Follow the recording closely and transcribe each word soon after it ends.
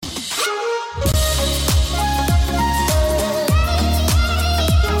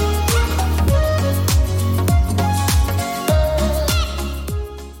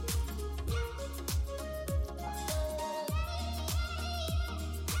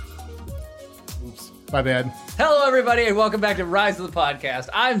My bad. Hello, everybody, and welcome back to Rise of the Podcast.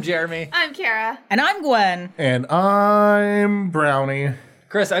 I'm Jeremy. I'm Kara. And I'm Gwen. And I'm Brownie.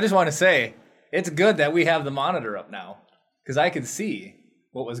 Chris, I just want to say, it's good that we have the monitor up now, because I could see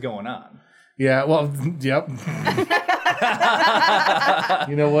what was going on. Yeah, well, yep.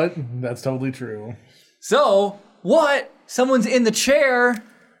 You know what? That's totally true. So, what? Someone's in the chair.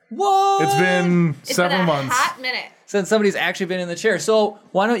 What? It's been several been a months. hot minute. Since somebody's actually been in the chair. So,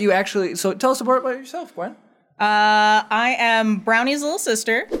 why don't you actually... So, tell us more about yourself, Gwen. I am Brownie's little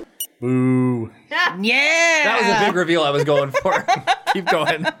sister. Boo. Yeah. That was a big reveal I was going for. Keep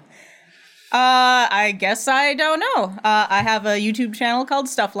going. I guess I don't know. I have a YouTube channel called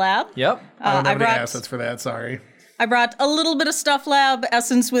Stuff Lab. Yep. I don't have any brought- assets for that, sorry. I brought a little bit of Stuff Lab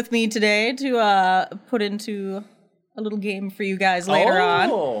essence with me today to put into a little game for you guys later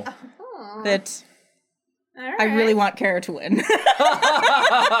on that I really want Kara to win.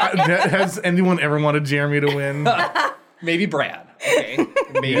 Has anyone ever wanted Jeremy to win? Maybe Brad. Okay.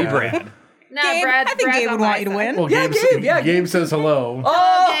 Maybe Yeah. Brad. No, Gabe, Brad's I think Brad's Gabe on would my want you to side. win. Well, Yeah, Gabe, Gabe, Gabe says hello.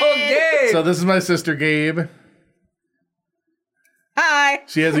 Oh, Gabe. So this is my sister, Gabe. Hi.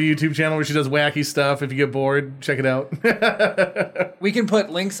 She has a YouTube channel where she does wacky stuff. If you get bored, check it out. We can put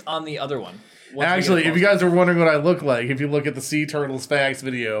links on the other one. Actually, if you guys are wondering what I look like, if you look at the Sea Turtles Facts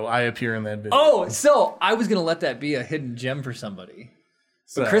video, I appear in that video. Oh, so I was going to let that be a hidden gem for somebody.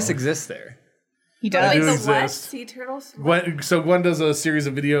 But So, Chris exists there. He I does. do Like the what? exist. Sea turtles? Gwen does a series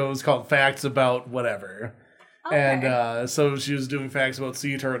of videos called Facts About Whatever. And so she was doing facts about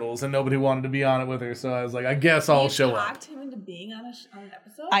sea turtles, and nobody wanted to be on it with her. So I was like, I guess I'll show up. Talked him into being on an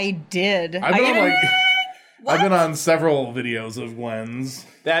episode? I did. I've been on I've been on several videos of Gwen's.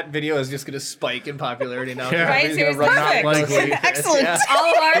 That video is just going to spike in popularity now. Yeah. Right, Everybody's gonna seriously? run Not out. likely. Excellent. Yeah. All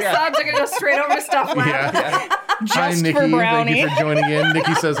of our subs are going to go straight over to Stuff Lab. Yeah. Hi, Just Nikki. for Brownie. Thank you for joining in.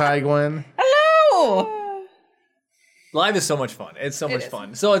 Nikki says hi, Gwen. Hello. Live is so much fun. It's so much is.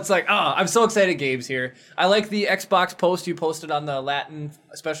 fun. So it's like, I'm so excited Gabe's here. I like the Xbox post you posted on the Latin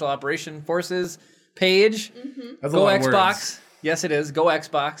Special Operation Forces page. That's a Go lot of Xbox. words. Yes, it is. Go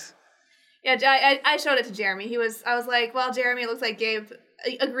Xbox. Yeah, I showed it to Jeremy. I was like, well, Jeremy, it looks like Gabe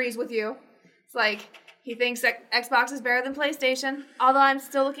agrees with you. It's like, he thinks that Xbox is better than PlayStation, although I'm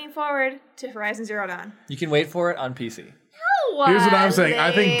still looking forward to Horizon Zero Dawn. You can wait for it on PC. Here's what I'm saying.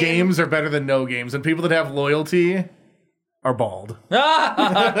 I think games are better than no games, and people that have loyalty are bald.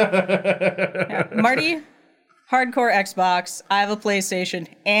 Marty, hardcore Xbox. I have a PlayStation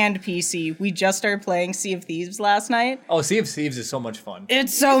and PC. We just started playing Sea of Thieves last night. Oh, Sea of Thieves is so much fun.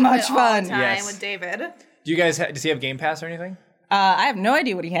 It's so much All fun. the time Yes. with David. Do you guys does he have Game Pass or anything? I have no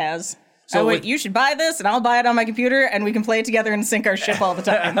idea what he has. So Wait, with- you should buy this, and I'll buy it on my computer, and we can play it together and sync our ship all the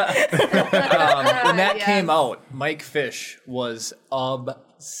time. When that Yes. came out, Mike Fish was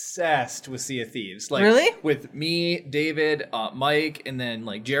obsessed with Sea of Thieves. Like, Really? With me, David, Mike, and then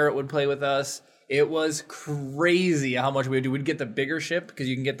like Jarrett would play with us. It was crazy how much we would do. We'd get the bigger ship because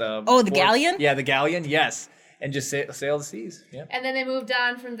you can get the The galleon? Yeah, the galleon. Yes, and just sail the seas. Yeah, And then they moved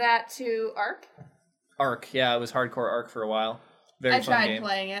on from that to Ark. Arc. Yeah, it was hardcore Arc for a while. Very I fun tried game.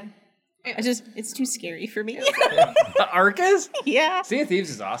 playing it. It's too scary for me. Arc is? Yeah. Sea of Thieves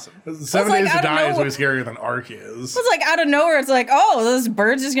is awesome. 7 like, Days to I don't Die is know. way scarier than Ark is. It's like out of nowhere, it's like, oh, this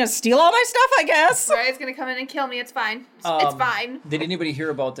bird's just gonna steal all my stuff, I guess. Right, it's going to come in and kill me. It's fine. It's fine. Did anybody hear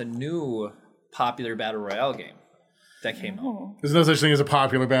about the new popular battle royale game that came out? There's no such thing as a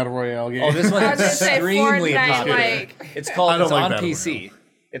popular battle royale game. Oh, this I one's was gonna say extremely Fortnite, popular. like- It's called. I don't It's like on Battle PC.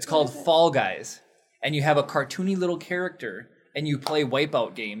 It's called Fall Guys, and you have a cartoony little character, and you play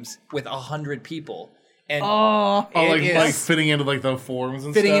Wipeout games with 100 people. And Oh, like, it like is fitting into like the forums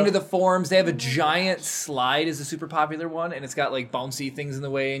and fitting stuff. into the forums. They have a giant slide is a super popular one, and it's got like bouncy things in the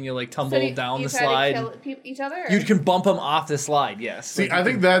way, and you like tumble So down you the try slide. to kill each other? Or? You can bump them off the slide. Yes. See, Like, I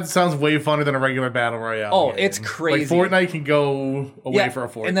think that sounds way funner than a regular battle royale. Oh, game. it's crazy. Like Fortnite can go away for a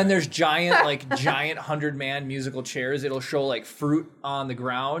Fortnite. And then there's giant 100-man musical chairs. It'll show like fruit on the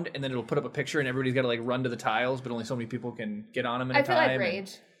ground, and then it'll put up a picture, and everybody's got to like run to the tiles, but only so many people can get on them at I a feel time. like and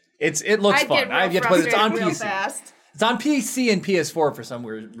rage. It looks I'd fun. get real I've yet to play it. It's on frustrated real PC. fast. It's on PC and PS4 for some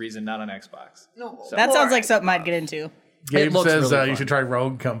weird reason, not on Xbox. No. So- That sounds like something I'd get into. Gabe it looks says really you fun. should try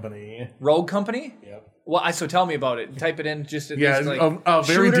Rogue Company. Rogue Company? Yep. Well, so tell me about it. Type it in. Just Yeah, like, a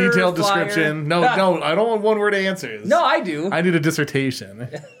very shooter, detailed flyer. description. No, I don't want one-word answers. No, I do. I need a dissertation.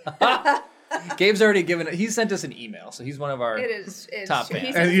 Gabe's already given it. He sent us an email, so he's one of our. It is. Top He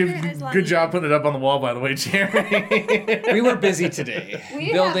fan. says And you, very nice line. good job putting it up on the wall, by the way, Jeremy. We were busy today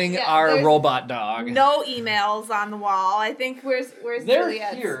We building have- yeah, our there's robot dog. No emails on the wall. I think where's They're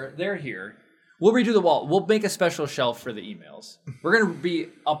Juliet's? here. They're here. We'll redo the wall. We'll make a special shelf for the emails. We're going to be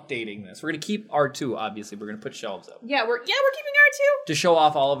updating this. We're going to keep R2, obviously. We're going to put shelves up. Yeah, we're keeping R2. To show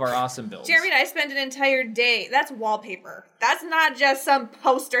off all of our awesome builds. Jeremy and I spent an entire day. That's wallpaper. That's not just some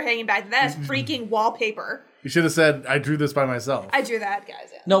poster hanging back. That's freaking wallpaper. You should have said, I drew this by myself. I drew that, guys.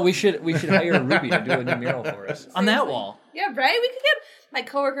 Yeah. No, we should hire Ruby to do a new mural for us. On that wall. Yeah, right? We could get my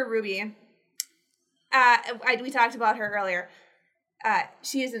coworker, Ruby. We talked about her earlier.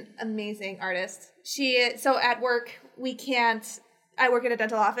 She is an amazing artist. So at work, I work at a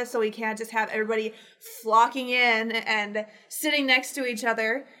dental office, so we can't just have everybody flocking in and sitting next to each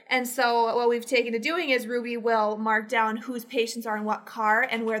other. And so what we've taken to doing is Ruby will mark down whose patients are in what car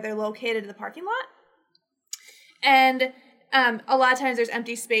and where they're located in the parking lot. And a lot of times there's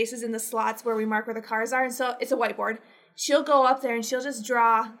empty spaces in the slots where we mark where the cars are, and so it's a whiteboard. She'll go up there and she'll just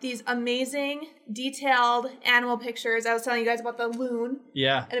draw these amazing, detailed animal pictures. I was telling you guys about the loon.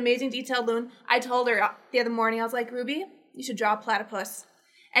 Yeah. An amazing, detailed loon. I told her the other morning, I was like, Ruby, you should draw a platypus.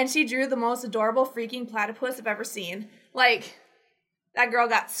 And she drew the most adorable freaking platypus I've ever seen. Like, that girl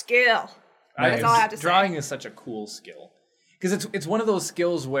got skill. That's all I have to say. Drawing is such a cool skill. Because it's one of those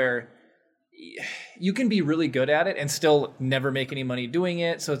skills where you can be really good at it and still never make any money doing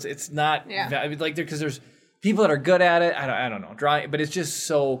it. So it's not like because there's people that are good at it. I don't know drawing, but it's just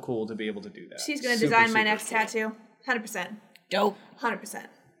so cool to be able to do that. She's gonna design my next tattoo, 100%. Dope, 100%.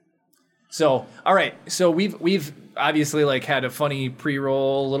 So all right, so we've obviously like had a funny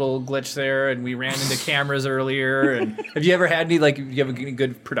pre-roll little glitch there, and we ran into cameras earlier. And have you ever had any you have any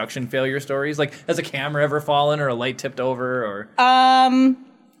good production failure stories? Like, has a camera ever fallen or a light tipped over or?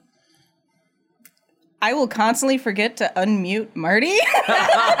 I will constantly forget to unmute Marty.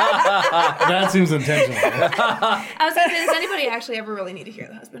 That seems intentional. I was going to say, does anybody actually ever really need to hear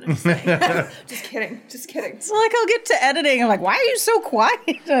the husband? I'm just saying. Just kidding. So like I'll get to editing. I'm like, why are you so quiet?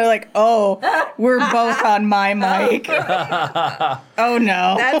 And I'm like, oh, we're both on my mic. Oh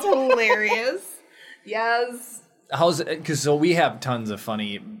no. That's hilarious. Yes. How's it? Because so we have tons of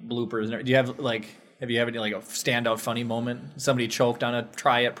funny bloopers. Do you have have you any like a standout funny moment? Somebody choked on a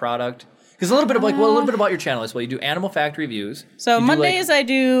Try It product? Because a little bit about your channel is you do animal fact reviews. So Mondays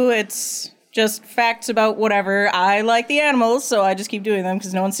it's just facts about whatever. I like the animals, so I just keep doing them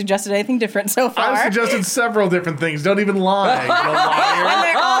because no one suggested anything different so far. I've suggested several different things. Don't even lie. You liar. And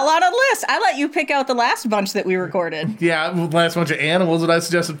they're all on a list. I let you pick out the last bunch that we recorded. Yeah, last bunch of animals, and I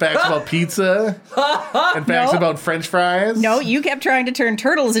suggested facts about pizza and facts about French fries. No, you kept trying to turn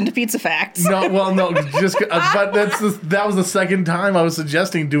turtles into pizza facts. No, but that was the second time I was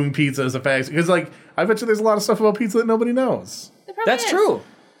suggesting doing pizza as a fact because I bet you there's a lot of stuff about pizza that nobody knows. That's true.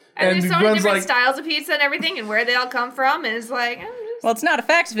 And there's so many different styles of pizza and everything and where they all come from. And it's well, it's not a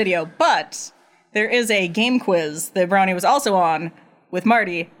facts video, but there is a game quiz that Brownie was also on with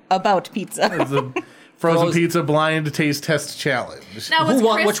Marty about pizza. It's a frozen pizza blind taste test challenge. Now,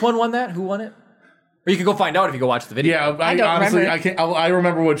 which one won that? Who won it? Or you can go find out if you go watch the video. Yeah, I can't. I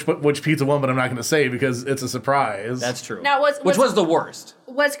remember which pizza won, but I'm not going to say because it's a surprise. That's true. Now, which was the worst?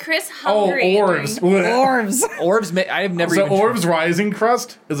 Was Chris hungry? Oh, Orbs. Orbs. I've never. So Orbs rising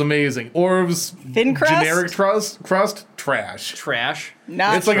crust is amazing. Orbs thin crust, generic crust, trash.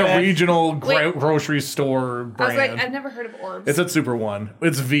 It's like a regional grocery store brand. I was like, I've never heard of Orbs. It's at Super One.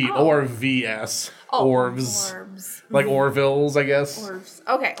 It's or VS. Orbs. Like Orville's, I guess. Orbs.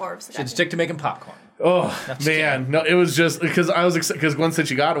 Okay, Orbs. Should stick to making popcorn. Oh man, no! It was just because because Gwen said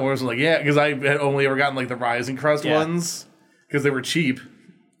she got Orbs. I was like, yeah, because I had only ever gotten the rising crust ones because they were cheap,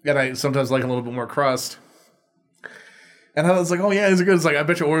 and I sometimes like a little bit more crust. And I was like, oh yeah, is it good? It's like I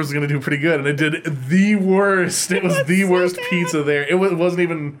bet you Orbs is gonna do pretty good, and it did the worst. It was the worst pizza there. It wasn't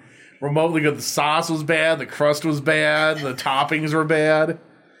even remotely good. The sauce was bad, the crust was bad, the toppings were bad.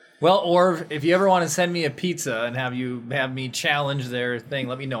 Well, Orv, if you ever want to send me a pizza and have me challenge their thing,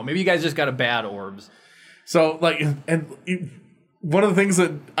 let me know. Maybe you guys just got a bad Orbs. So, and one of the things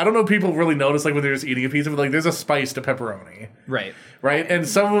that I don't know people really notice, when they're just eating a pizza, but there's a spice to pepperoni. Right. And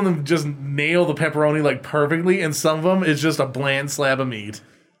some of them just nail the pepperoni perfectly, and some of them is just a bland slab of meat.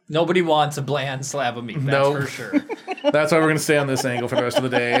 Nobody wants a bland slab of meat, that's for sure. That's why we're going to stay on this angle for the rest of the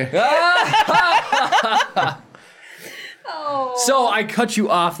day. So I cut you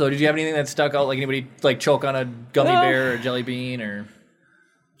off though. Did you have anything that stuck out? Like anybody choke on a gummy bear or jelly bean or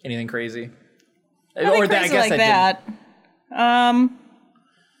anything crazy? Nothing crazy like that.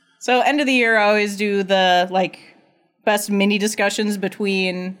 So end of the year, I always do the best mini discussions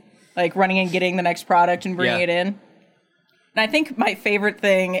between running and getting the next product and bringing it in. And I think my favorite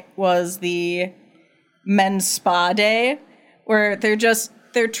thing was the men's spa day where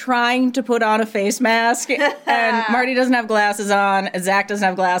they're trying to put on a face mask, and Marty doesn't have glasses on, and Zach doesn't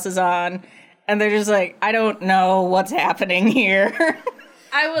have glasses on, and they're just like, I don't know what's happening here.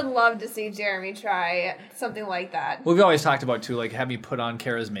 I would love to see Jeremy try something like that. Well, we've always talked about, too, like, have me put on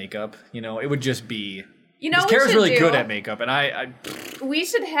Kara's makeup. You know, it would just be... You know, Kara's really good at makeup, and we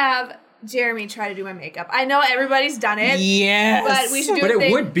should have Jeremy try to do my makeup. I know everybody's done it. Yes. But we should do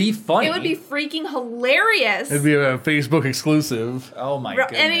it would be funny. It would be freaking hilarious. It'd be a Facebook exclusive. Oh, my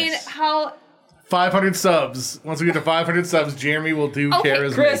goodness. I mean, how... 500 subs. Once we get to 500 subs, Jeremy will do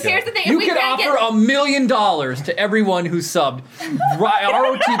Kara's Chris, makeup. here's the thing. You could offer $1 million to everyone who subbed.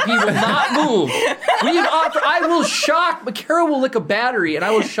 ROTP will not move. I will shock, but Kara will lick a battery, and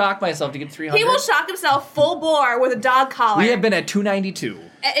I will shock myself to get 300. He will shock himself full bore with a dog collar. We have been at 292.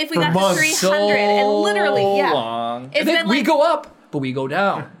 If we got to 300, and literally, yeah. Long. It's then we go up, but we go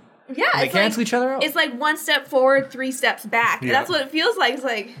down. Yeah, they cancel each other out. It's like 1 step forward, 3 steps back. Yeah. That's what it feels like. It's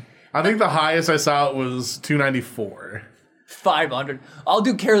like... I think the highest I saw it was 294. 500. I'll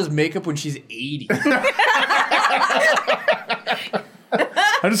do Kara's makeup when she's 80.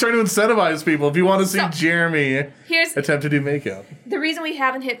 I'm just trying to incentivize people. If you want to see Jeremy attempt to do makeup. The reason we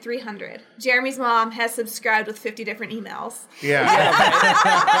haven't hit 300, Jeremy's mom has subscribed with 50 different emails.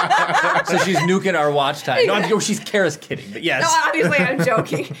 Yeah. So she's nuking our watch time. No, she's Kara's kidding, but yes. No, obviously I'm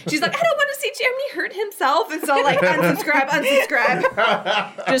joking. She's like, I don't want to see Jeremy hurt himself, and so like unsubscribe.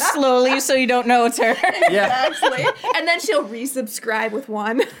 Just slowly so you don't know it's her. Yeah. Exactly. And then she'll resubscribe with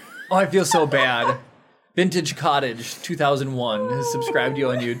one. Oh, I feel so bad. Vintage Cottage 2001 has subscribed to you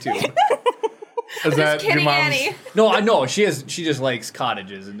on YouTube. Is that Just kidding, your mom's? Annie. No, I know she just likes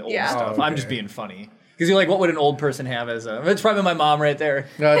cottages and old stuff. Oh, okay. I'm just being funny. Because you're like, what would an old person have as a... It's probably my mom right there.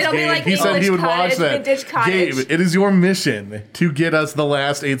 No, it's It'll be Gabe. like He said he would watch that. Vintage Cottage. Gabe, it is your mission to get us the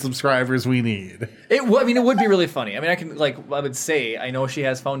last 8 subscribers we need. It would be really funny. I mean, I would say, I know she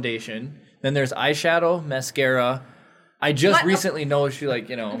has foundation. Then there's eyeshadow, mascara. I just recently know she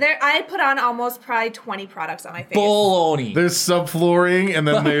I put on almost probably 20 products on my face. Baloney. There's subflooring, and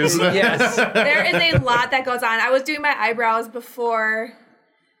then there's... Yes. There is a lot that goes on. I was doing my eyebrows before...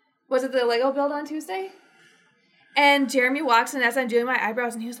 Was it the Lego build on Tuesday? And Jeremy walks in as I'm doing my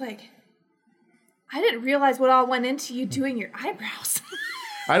eyebrows, and he was like, I didn't realize what all went into you doing your eyebrows.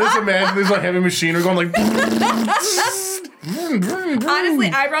 I just imagine there's like heavy machinery going like... Honestly,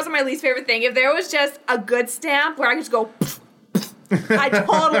 eyebrows are my least favorite thing. If there was just a good stamp where I could just go... I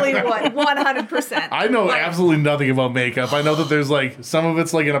totally would, 100%. I know absolutely nothing about makeup. I know that there's like, some of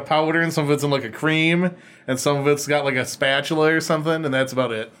it's like in a powder, and some of it's in like a cream, and some of it's got like a spatula or something, and that's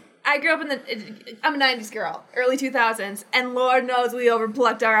about it. I grew up I'm a 90s girl, early 2000s, and Lord knows we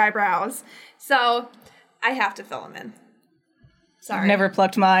overplucked our eyebrows. So I have to fill them in. Sorry. I've never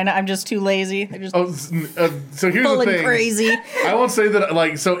plucked mine. I'm just too lazy. They're just So here's full the and thing. crazy. I won't say that,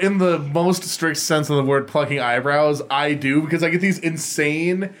 like, so in the most strict sense of the word plucking eyebrows, I do, because I get these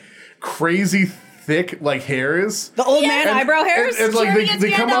insane, crazy, thick, like, hairs. The old man eyebrow hairs? And like, Jeremy gets they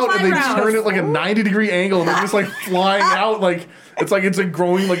come Gandalf out and they eyebrows. turn it like a 90-degree angle, and they're just, like, flying out, like, it's like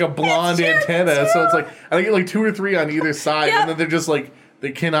growing, like, a blonde antenna. So it's, like, I get, like, 2 or 3 on either side, and then they're just, like,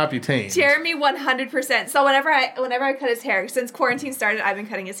 they cannot be tamed. Jeremy 100%. So whenever I cut his hair, since quarantine started, I've been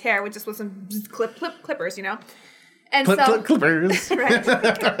cutting his hair with some clippers, you know. And Clippers. Right.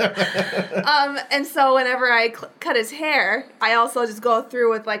 And so whenever I cut his hair, I also just go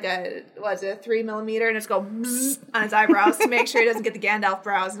through with like a 3 millimeter and just go bzz on his eyebrows to make sure he doesn't get the Gandalf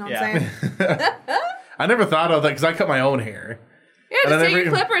brows. You know what I'm saying? I never thought of that because I cut my own hair. Yeah, just take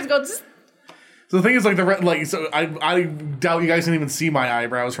your clippers, go. Zzz. So the thing is, I doubt you guys can even see my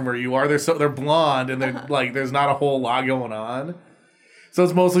eyebrows from where you are. They're blonde, and they're like, there's not a whole lot going on. So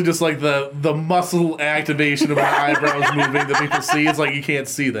it's mostly just like the muscle activation of my eyebrows moving that people see. It's like you can't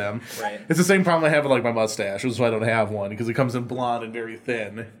see them. Right. It's the same problem I have with like my mustache, which is why I don't have one, because it comes in blonde and very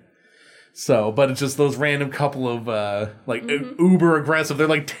thin. So, but it's just those random couple of uber aggressive. They're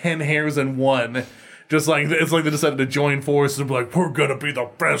like 10 hairs in one. Just like, it's like they decided to join forces and be like, we're gonna be the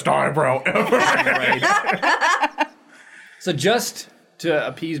best eyebrow ever. Right. So just to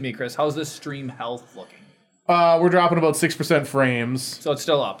appease me, Chris, how's this stream health looking? We're dropping about 6% frames. So it's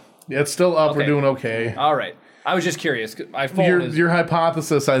still up. Yeah, it's still up. Okay. We're doing okay. All right. I was just curious. My phone is... Your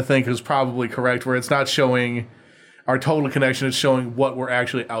hypothesis, I think, is probably correct, where it's not showing our total connection, it's showing what we're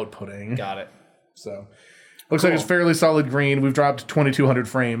actually outputting. Got it. So, looks like it's fairly solid green. We've dropped 2,200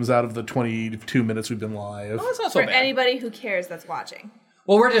 frames out of the 22 minutes we've been live. Oh, that's not so For bad. anybody who cares that's watching.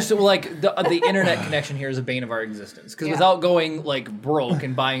 Well, we're just like the internet connection here is a bane of our existence because without going like broke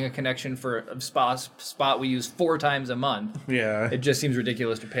and buying a connection for a spot we use 4 times a month, it just seems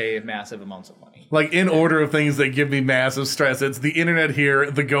ridiculous to pay massive amounts of money. Like in order of things that give me massive stress, it's the internet here,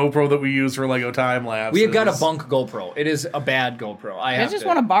 the GoPro that we use for Lego time lapse. We have got a bunk GoPro. It is a bad GoPro. I just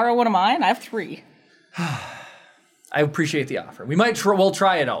want to borrow one of mine. I have 3. I appreciate the offer. We'll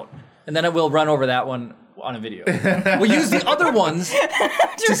try it out, and then I will run over that one on a video. We'll use the other ones.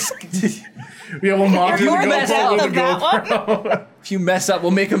 We'll monitor the GoPro with the GoPro. If you mess up,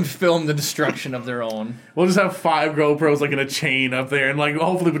 we'll make them film the destruction of their own. We'll just have 5 GoPros like in a chain up there, and like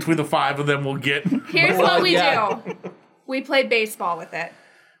hopefully between the 5 of them we'll get. Here's what we do. We play baseball with it.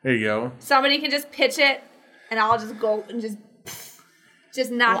 There you go. Somebody can just pitch it, and I'll just go and just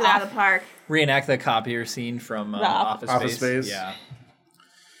knock it out of the park. Reenact the copier scene from Office Space. Yeah.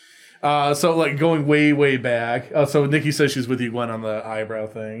 So like going way back. So Nikki says she's with you, Gwen, on the eyebrow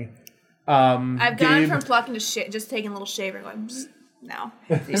thing. I've gone from plucking to just taking a little shaver and going, bzz, no.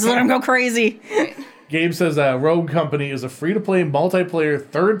 Just let him go crazy. Right. Gabe says Rogue Company is a free-to-play multiplayer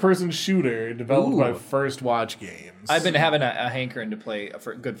third-person shooter developed by First Watch Games. I've been having a hankering to play a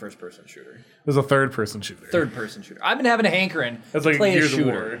good first-person shooter. It was a third-person shooter. Third-person shooter. I've been having a hankering to play a Gears of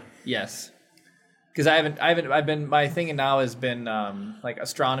shooter. War. Yes. Because I've been my thing now has been like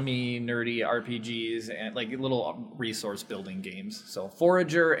astronomy, nerdy RPGs, and like little resource building games. So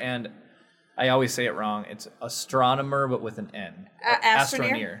Forager and I always say it wrong. It's astronomer, but with an N.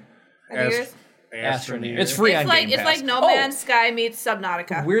 Astroneer. Astroneer. It's free on Game Pass. It's like No Man's Sky meets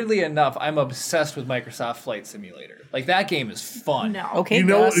Subnautica. Weirdly enough, I'm obsessed with Microsoft Flight Simulator. Like that game is fun. No. Okay, you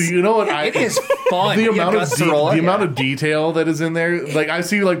know what? It is fun. The amount of detail that is in there. Like I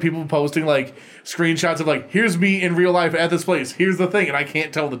see like people posting like screenshots of like, here's me in real life at this place. Here's the thing, and I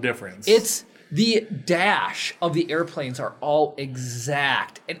can't tell the difference. It's the dash of the airplanes are all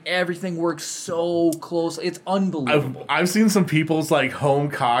exact, and everything works so closely. It's unbelievable. I've seen some people's like home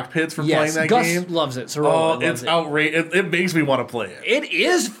cockpits for playing that Gus game. Loves it. Sorolla it's outrageous. It makes me want to play it. It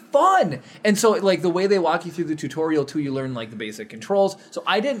is fun, and so like the way they walk you through the tutorial too, you learn like the basic controls. So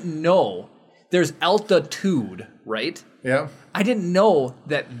I didn't know there's altitude, right? Yeah, I didn't know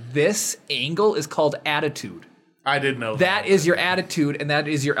that this angle is called attitude. I did know that is your attitude, and that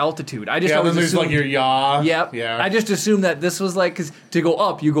is your altitude. I just then there's assumed, like your yaw. Yep. Yeah. I just assumed that this was like because to go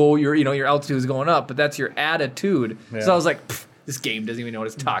up, your altitude is going up, but that's your attitude. Yeah. So I was like, this game doesn't even know what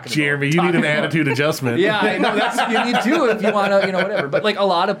it's talking Jeremy, about. you need an attitude adjustment. Yeah, I know that's you need to if you want to, whatever. But like a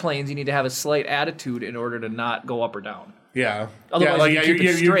lot of planes, you need to have a slight attitude in order to not go up or down. Yeah. Otherwise, you're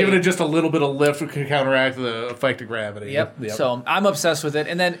giving it just a little bit of lift to counteract the effect of gravity. Yep. So I'm obsessed with it.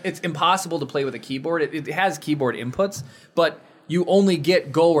 And then it's impossible to play with a keyboard. It has keyboard inputs, but you only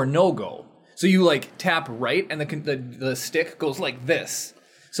get go or no go. So you like tap right, and the stick goes like this.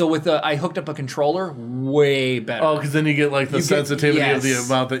 So with I hooked up a controller, way better. Oh, because then you get like the sensitivity of the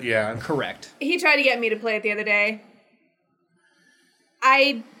amount that Correct. He tried to get me to play it the other day.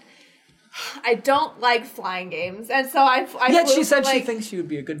 I don't like flying games, and so I Yet flew she said like, she thinks she would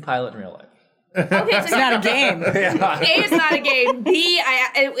be a good pilot in real life. Okay, It's not a game. A, it's not a game. B,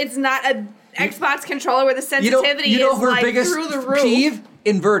 it's not a Xbox controller where the sensitivity is her like biggest through the roof. peeve?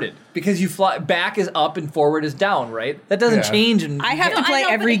 Inverted, because you fly back is up and forward is down, right? That doesn't change. And I have to play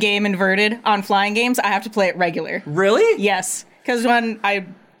every game inverted on flying games. I have to play it regular. Really? Yes, because I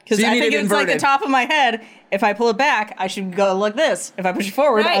think it's inverted. like the top of my head. If I pull it back, I should go like this. If I push it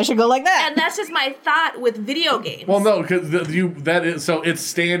forward, I should go like that. And that's just my thought with video games. Well, no, because so it's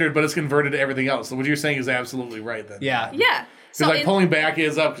standard, but it's converted to everything else. So what you're saying is absolutely right. Then Yeah. Yeah. Because pulling back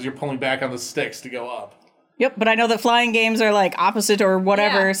is up because you're pulling back on the sticks to go up. Yep, but I know that flying games are like opposite or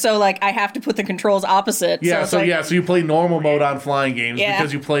whatever, so like I have to put the controls opposite. Yeah, so you play normal mode on flying games Yeah.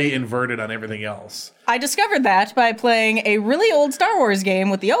 because you play inverted on everything else. I discovered that by playing a really old Star Wars game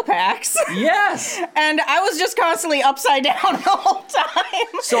with the OPAX. Yes. And I was just constantly upside down the whole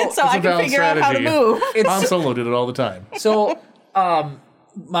time. So I could figure out how to move. Han Solo did it all the time. So,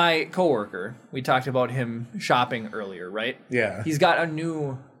 my coworker, we talked about him shopping earlier, right? Yeah. He's got a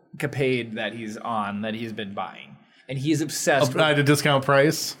new capade that he's been buying, and he's obsessed At a discount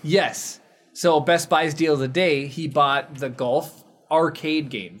price? Yes. So Best Buy's deal of the day, he bought the golf arcade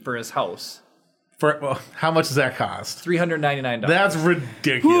game for his house. How much does that cost? $399. That's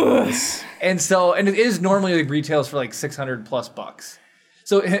ridiculous. And it is normally like retails for like $600+.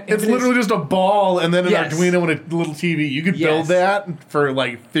 So it's literally just a ball and then an Arduino and a little TV. You could build that for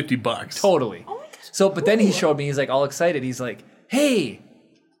like $50. Totally. Oh my gosh. So, but then he showed me, he's like all excited. He's like, hey,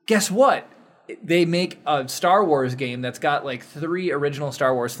 guess what? they make a Star Wars game that's got like 3 original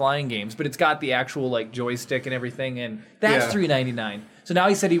Star Wars flying games, but it's got the actual like joystick and everything, and that's $3.99. So now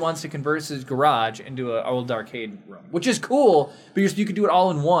he said he wants to convert his garage into an old arcade room, which is cool, because you could do it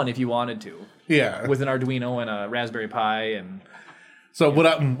all in one if you wanted to. Yeah. With an Arduino and a Raspberry Pi and... So what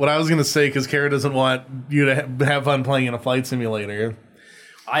I was going to say, because Kara doesn't want you to have fun playing in a flight simulator...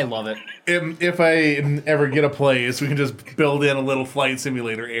 I love it. If I ever get a place, we can just build in a little flight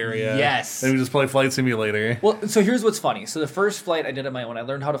simulator area. Yes. And we just play flight simulator. Well, so here's what's funny. So the first flight I did on my own, I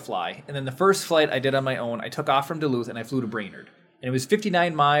learned how to fly. And then the first flight I did on my own, I took off from Duluth and I flew to Brainerd. And it was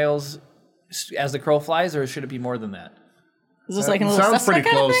 59 miles as the crow flies, or should it be more than that? Is this like a little sounds pretty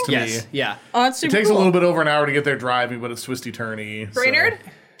kind of close thing? to Yes. me. Yeah. Oh, that's It super takes cool. a little bit over an hour to get there driving, but it's twisty-turny. Brainerd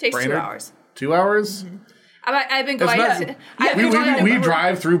takes 2 Brainerd? hours. 2 hours? I've been going. Not, we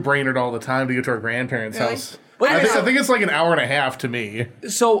drive through Brainerd all the time to get to our grandparents' Really? house. Wait, I think it's like an hour and a half to me.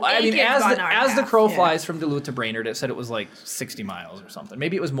 So, I mean, Aiken's as about an hour and a the half. crow Yeah. flies from Duluth to Brainerd, it said it was like 60 miles or something.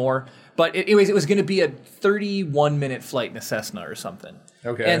 Maybe it was more. But anyways, it was going to be a 31-minute flight in a Cessna or something.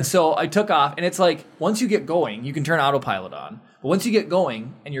 Okay. And so I took off, and it's like, once you get going, you can turn autopilot on. But once you get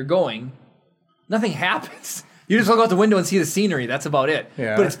going, and you're going, nothing happens. You just look out the window and see the scenery. That's about it.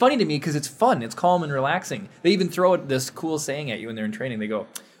 Yeah. But it's funny to me because it's fun. It's calm and relaxing. They even throw this cool saying at you when they're in training. They go,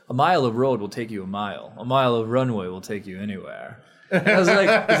 "A mile of road will take you a mile. A mile of runway will take you anywhere." And I was like,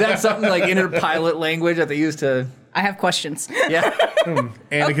 is that something like interpilot language that they use to... I have questions. Yeah.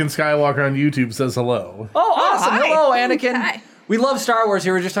 Anakin Skywalker on YouTube says hello. Oh, awesome. hi. Hello, Anakin. Hi. We love Star Wars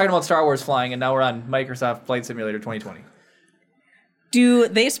here. We were just talking about Star Wars flying, and now we're on Microsoft Flight Simulator 2020. Do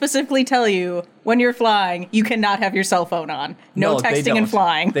they specifically tell you when you're flying, you cannot have your cell phone on? No they texting don't. and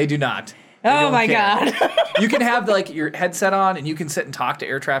flying. They do not. They Oh don't my care. God. You can have like your headset on and you can sit and talk to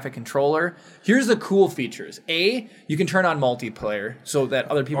air traffic controller. Here's the cool features. A, you can turn on multiplayer so that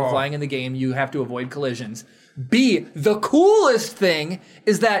other people flying in the game, you have to avoid collisions. B, the coolest thing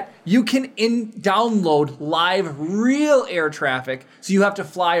is that you can download live real air traffic, so you have to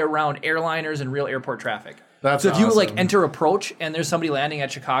fly around airliners and real airport traffic. That's so if you like awesome. enter approach and there's somebody landing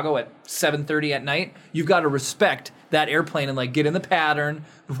at Chicago at 7:30 at night, you've got to respect that airplane and like get in the pattern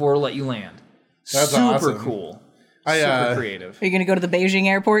before it'll let you land. That's Super awesome. cool. I, Super creative. Are you going to go to the Beijing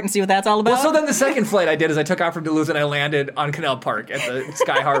airport and see what that's all about? Well, so then the second flight I did is I took off from Duluth and I landed on Canal Park at the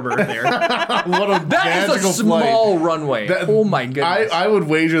Sky Harbor there. What a That is magical a small flight. runway. Oh my goodness. I would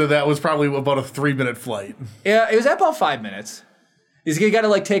wager that was probably about a 3-minute flight. Yeah, it was at about 5 minutes. You got to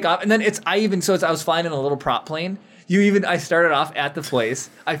like take off, and then I was flying in a little prop plane. I started off at the place.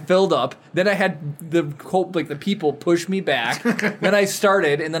 I filled up. Then I had the people push me back. Then I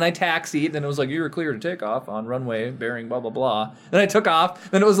started, and then I taxied. Then it was like, you were clear to take off on runway bearing blah blah blah. Then I took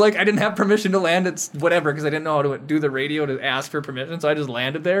off. Then it was like I didn't have permission to land at whatever because I didn't know how to do the radio to ask for permission. So I just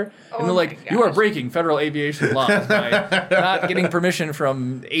landed there, and they're like, you are breaking federal aviation laws by not getting permission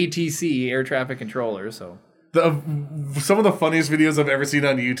from ATC, air traffic controller. So. Some of the funniest videos I've ever seen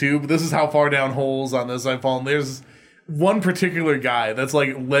on YouTube. This is how far down holes on this I've fallen. There's one particular guy that's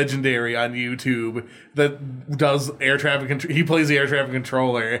like legendary on YouTube that does air traffic. He plays the air traffic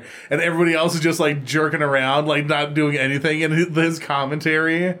controller, and everybody else is just like jerking around, like not doing anything. And his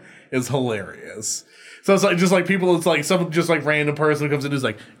commentary is hilarious. So it's like just like people. It's like some just like random person who comes in who's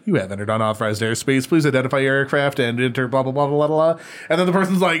like, "You have entered unauthorized airspace. Please identify your aircraft and enter blah blah blah blah blah." And then the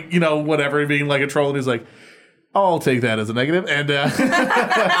person's like, whatever, being like a troll, and he's like, I'll take that as a negative. And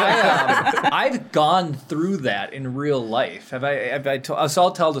I've gone through that in real life. So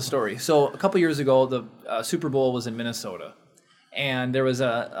I'll tell the story. So a couple years ago, the Super Bowl was in Minnesota, and there was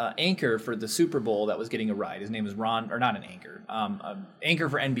a anchor for the Super Bowl that was getting a ride. His name is Ron, or not an anchor, anchor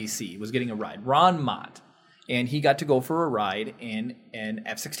for NBC was getting a ride. Ron Mott, and he got to go for a ride in an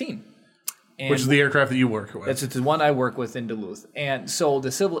F-16. Which is the aircraft that you work with. That's the one I work with in Duluth. And so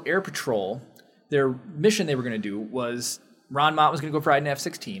the Civil Air Patrol, their mission they were going to do was Ron Mott was going to go ride an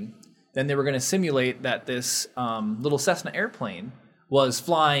F-16. Then they were going to simulate that this little Cessna airplane was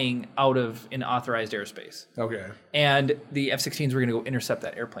flying out of an authorized airspace. Okay. And the F-16s were going to go intercept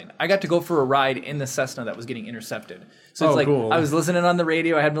that airplane. I got to go for a ride in the Cessna that was getting intercepted. So it's like cool. I was listening on the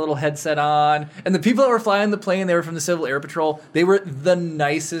radio. I had my little headset on. And the people that were flying the plane, they were from the Civil Air Patrol. They were the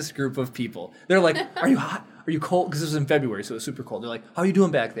nicest group of people. They're like, are you hot? Are you cold? Because this was in February, so it was super cold. They're like, how are you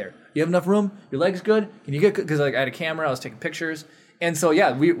doing back there? You have enough room? Your legs good? Can you get good? Because like, I had a camera. I was taking pictures. And so,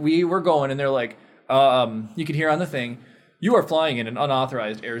 yeah, we were going. And they're like, you could hear on the thing, you are flying in an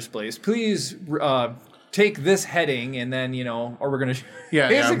unauthorized airspace. Please take this heading, and then or we're gonna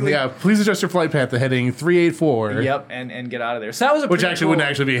Please adjust your flight path to heading 384. Yep, and get out of there. So that was which actually wouldn't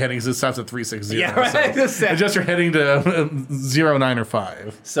actually be a heading because it stops at 360. Yeah, right. So adjust your heading to 09 or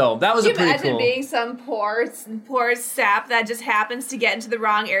 5. So that was a pretty imagine being some poor sap that just happens to get into the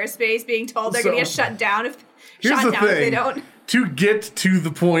wrong airspace, being told they're going to get shut down if they don't. To get to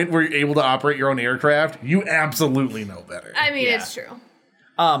the point where you're able to operate your own aircraft, you absolutely know better. I mean, it's true.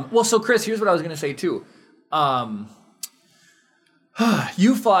 Well, so Chris, here's what I was going to say too.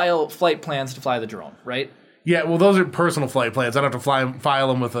 You file flight plans to fly the drone, right? Yeah, well, those are personal flight plans. I don't have to file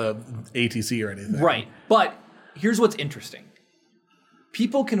them with a ATC or anything. Right. But here's what's interesting.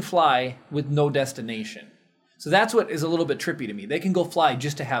 People can fly with no destination. So that's what is a little bit trippy to me. They can go fly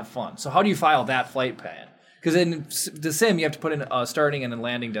just to have fun. So how do you file that flight plan? Because in the sim, you have to put in a starting and a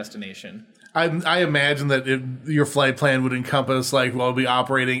landing destination. I imagine that your flight plan would encompass, we'll be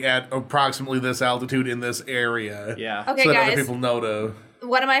operating at approximately this altitude in this area. Yeah. Okay, so that guys. other people know to...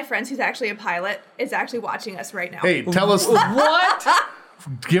 One of my friends who's actually a pilot is actually watching us right now. Hey, tell us... What?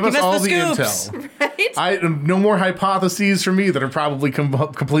 Give us all the scoops. intel. Right? No more hypotheses for me that are probably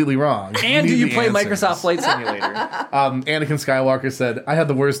completely wrong. And do you play answers. Microsoft Flight Simulator? Anakin Skywalker said, I had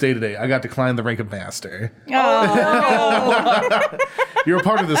the worst day today. I got to climb the rank of master. Oh. You're a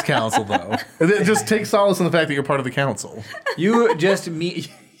part of this council, though. Just take solace in the fact that you're part of the council. You just memed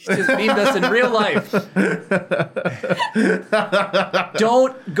us in real life.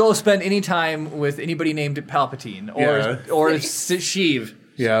 Don't go spend any time with anybody named Palpatine or Sheev.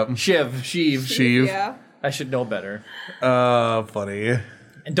 Yeah. Sheev. Yeah. I should know better. Funny.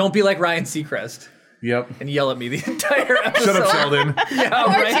 And don't be like Ryan Seacrest Yep. and yell at me the entire episode. Shut up, Sheldon. Yeah,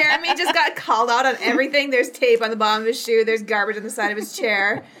 Poor right? Jeremy just got called out on everything. There's tape on the bottom of his shoe. There's garbage on the side of his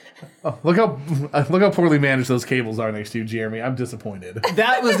chair. Oh, look how poorly managed those cables are next to you, Jeremy. I'm disappointed.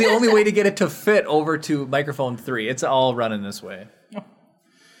 That was the only way to get it to fit over to microphone 3. It's all running this way.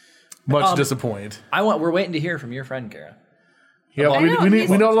 Much disappointed. We're waiting to hear from your friend, Kara. Yeah,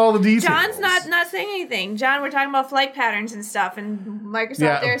 we know all the details. John's not saying anything. John, we're talking about flight patterns and stuff, and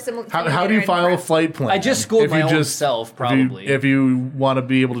Microsoft Air How do you file a flight plan? I just schooled my own self, probably. If you want to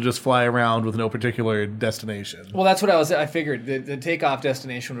be able to just fly around with no particular destination. Well, that's what I figured. The takeoff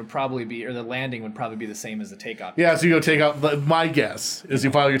destination would probably be, or the landing would probably be the same as the takeoff. Yeah, so you go take off. My guess is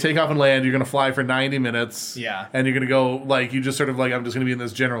you file your takeoff and land. You're going to fly for 90 minutes. Yeah. And you're going to go, you just sort of I'm just going to be in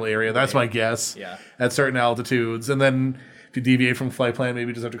this general area. That's my guess. Yeah. At certain altitudes. And then if you deviate from flight plan, maybe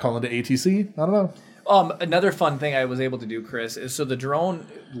you just have to call into ATC. I don't know. Another fun thing I was able to do, Chris, is so the drone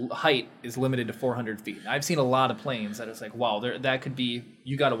height is limited to 400 feet. I've seen a lot of planes that it's like, wow, that could be,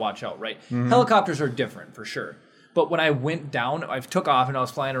 you got to watch out, right? Mm-hmm. Helicopters are different for sure. But when I went down, I took off and I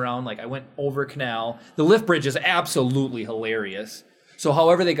was flying around, I went over a canal. The lift bridge is absolutely hilarious. So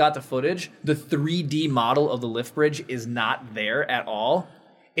however they got the footage, the 3D model of the lift bridge is not there at all.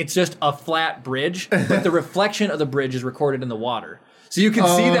 It's just a flat bridge, but the reflection of the bridge is recorded in the water. So you can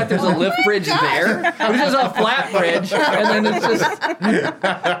see that there's a lift bridge there, but it's just a flat bridge, and then it's just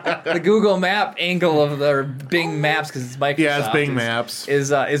the Google Map angle of the Bing Maps, because it's Microsoft. Yeah, it's Bing Maps.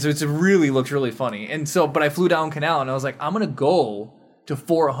 It really looks really funny. And so, but I flew down canal, and I was like, I'm gonna go to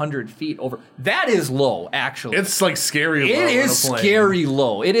 400 feet over. That is low, actually. It's scary low. It is scary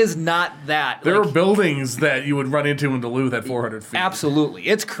low. It is not that. There are buildings that you would run into in Duluth at 400 feet. Absolutely.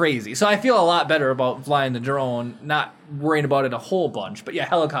 It's crazy. So I feel a lot better about flying the drone, not worrying about it a whole bunch. But yeah,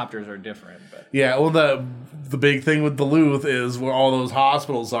 helicopters are different. But. Yeah, well, the big thing with Duluth is where all those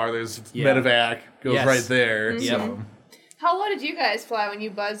hospitals are. There's medevac goes right there. Mm-hmm. So. How low did you guys fly when you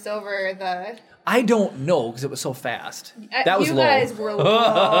buzzed over the... I don't know because it was so fast. That was you low. You guys were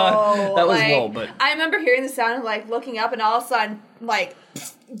low. That was low, but I remember hearing the sound of looking up, and all of a sudden,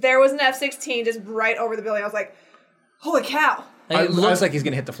 there was an F-16 just right over the building. I was like, "Holy cow!" It looks like he's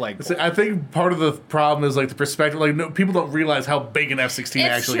gonna hit the flagpole. I think part of the problem is the perspective. People don't realize how big an F-16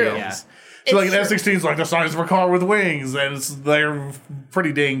 actually is. Yeah. So an F-16 is the size of a car with wings, and they're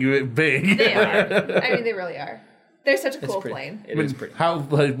pretty dang big. They are. I mean, they really are. They're such a cool plane. It is pretty. How?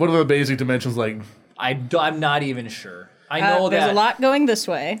 What are the basic dimensions like? I'm not even sure. I know there's a lot going this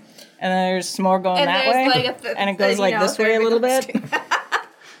way, and there's more going that way, and it goes this way a little bit.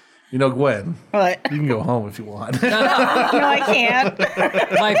 Gwen. What? You can go home if you want. No, I can't.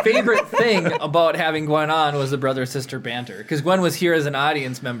 My favorite thing about having Gwen on was the brother-sister banter, because Gwen was here as an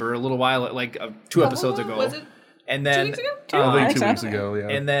audience member a little while, 2 episodes ago. Was it and then 2 weeks ago? I think 2 weeks ago, yeah.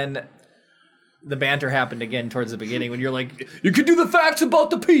 And then the banter happened again towards the beginning when you're like, you could do the facts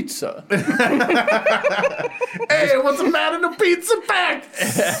about the pizza. Hey, what's the matter in the pizza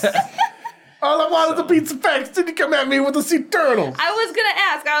facts? All I wanted was a pizza facts. Did you come at me with the sea turtles? I was gonna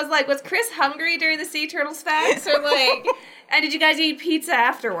ask. I was like, was Chris hungry during the sea turtles facts, or like, and did you guys eat pizza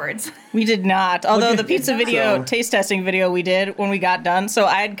afterwards? We did not. Although the pizza video, taste testing video we did when we got done, so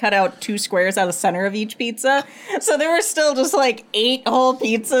I had cut out 2 squares out of the center of each pizza. So there were still just like 8 whole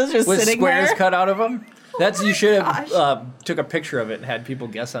pizzas just With sitting squares there. cut out of them? You should have took a picture of it and had people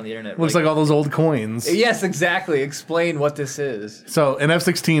guess on the internet. Looks like all those old coins. Yes, exactly. Explain what this is. So an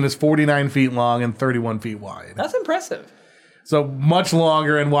F-16 is 49 feet long and 31 feet wide. That's impressive. So much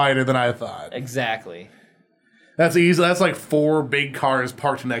longer and wider than I thought. Exactly. That's easy. That's like 4 big cars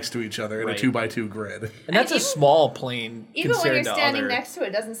parked next to each other in Right. a 2x2 grid. And that's a small plane Even when you're compared to standing other... next to it,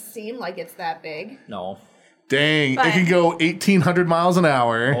 it doesn't seem like it's that big. No. Dang, But- it can go 1,800 miles an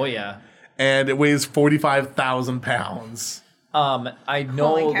hour, Oh, yeah. and it weighs 45,000 pounds. I know,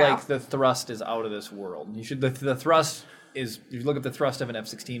 Holy cow. like, the thrust is out of this world. You should... The thrust is... If you look at the thrust of an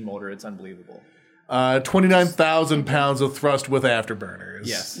F-16 motor, it's unbelievable. 29,000 pounds of thrust with afterburners.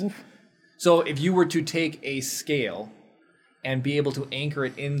 Yes. So if you were to take a scale and be able to anchor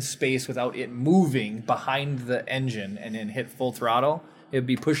it in space without it moving behind the engine and then hit full throttle, it would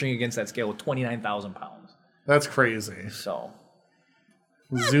be pushing against that scale with 29,000 pounds. That's crazy. So...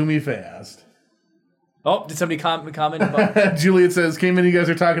 Zoomy fast. Oh, did somebody comment about... Juliet says, came in, you guys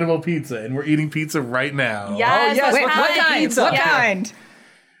are talking about pizza, and we're eating pizza right now. Yes, yes, what what kind? kind? Pizza. What Yeah. kind?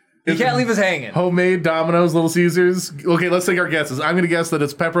 You can't leave us hanging. Homemade Domino's, Little Caesars. Okay, let's take our guesses. I'm going to guess that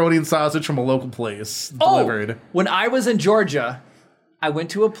it's pepperoni and sausage from a local place delivered. When I was in Georgia, I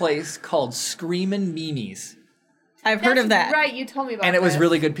went to a place called Screamin' Mimi's. I've heard of that. Right, you told me about And it was this.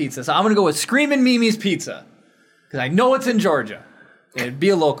 really good pizza. So I'm going to go with Screamin' Mimi's Pizza. Because I know it's in Georgia. It'd be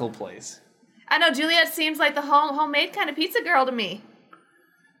a local place. I know Juliet seems like the homemade kind of pizza girl to me.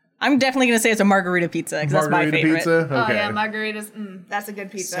 I'm definitely going to say it's a margarita pizza because that's my Margarita favorite. pizza? Okay. Oh yeah, margaritas. That's a good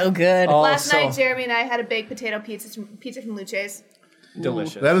pizza. So good. Oh, Last night, Jeremy and I had a baked potato pizza from Luce's.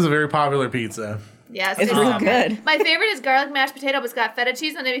 Delicious. That is a very popular pizza. Yes, It's real good. My favorite is garlic mashed potato, but it's got feta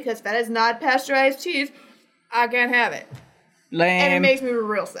cheese on it because feta is not pasteurized cheese. I can't have it, and it Lame. makes me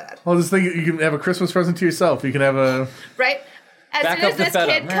real sad. Well, just think you can have a Christmas present to yourself. You can have a... Right? As Back soon up as the this feta.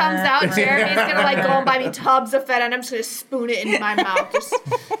 kid comes out, Jeremy's gonna like go and buy me tubs of feta, and I'm just gonna spoon it into my mouth. Just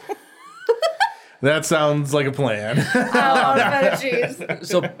That sounds like a plan. I love feta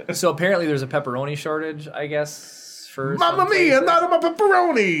cheese. So apparently there's a pepperoni shortage, I guess, for Mamma some mia, places. not about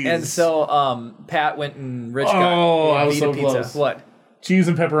pepperonis! And so Pat went and Rich got I was Vita so pizza. close. What? Cheese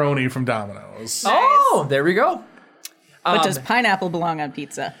and pepperoni from Domino's. Oh, there we go. But does pineapple belong on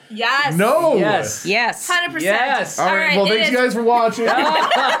pizza? Yes. No! Yes. Yes. 100%. Yes. All right, well, thanks you guys for watching.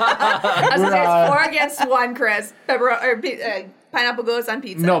 I was gonna say it's 4 against 1, Chris. Pineapple goes on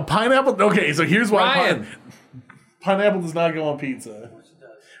pizza. No, pineapple... Okay, so here's why Ryan. pineapple does not go on pizza.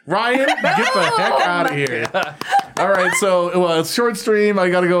 Ryan, get the heck out of here. All right, so well, it's short stream. I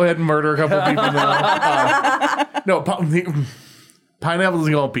got to go ahead and murder a couple of people now. Pineapple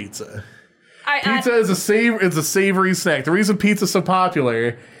doesn't go on pizza. Pizza is a savory snack. The reason pizza's so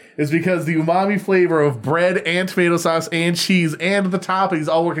popular is because the umami flavor of bread and tomato sauce and cheese and the toppings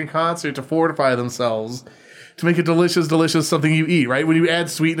all work in concert to fortify themselves to make it delicious something you eat, right? When you add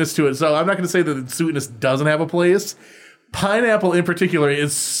sweetness to it. So I'm not going to say that sweetness doesn't have a place. Pineapple in particular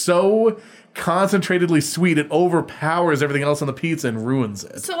is so concentratedly sweet, it overpowers everything else on the pizza and ruins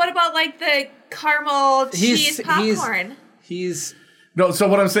it. So what about like the caramel cheese popcorn? No, so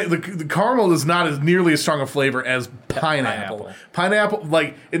what I'm saying, the caramel is not as nearly as strong a flavor as pineapple. Pineapple,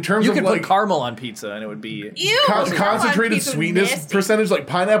 like, in terms You of could like put caramel on pizza and it would be Ew, concentrated pizza's sweetness nasty. percentage, like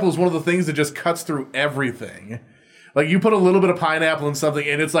pineapple is one of the things that just cuts through everything. Like, you put a little bit of pineapple in something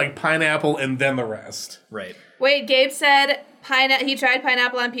and it's like pineapple and then the rest. right. Wait, Gabe said he tried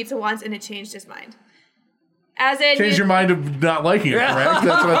pineapple on pizza once and it changed his mind. As in, Change your mind of not liking it, correct?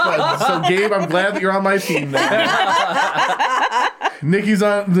 That's what I said. So, Gabe, I'm glad that you're on my team now. Nikki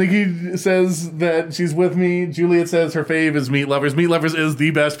says that she's with me. Juliet says her fave is Meat Lovers. Meat Lovers is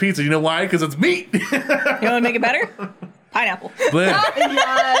the best pizza. You know why? Because it's meat. You want to make it better? Pineapple.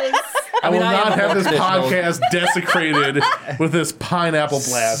 Yes. I will I not am have a this traditional- podcast desecrated with this pineapple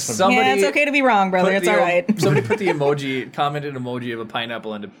blasphemy. Somebody Yeah, it's okay to be wrong, brother. put It's the- all right. Somebody put the commented emoji of a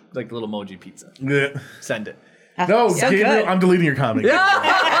pineapple into like the little emoji pizza. Yeah. Send it. No, So Gabriel, good. I'm deleting your comment. Yes.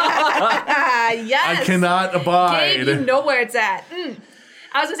 I cannot abide. Gabe, you know where it's at.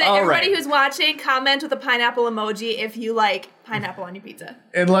 I was gonna say, All everybody right. who's watching, comment with a pineapple emoji if you like pineapple on your pizza.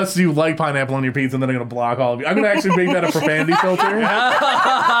 Unless you like pineapple on your pizza, and then I'm going to block all of you. I'm going to actually make that a profanity filter.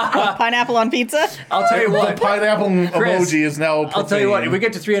 Pineapple on pizza? I'll tell you The what. pineapple Chris, emoji is now profane. I'll tell you what. If we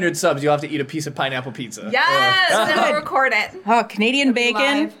get to 300 subs, you'll have to eat a piece of pineapple pizza. Yes, and we'll record it. Oh, Canadian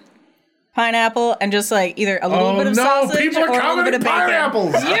bacon. Live. pineapple, and just like either a little bit of sausage people are or a little bit of bacon.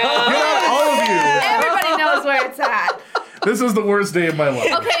 pineapples. Get out, all of you. Everybody knows where it's at. This is the worst day of my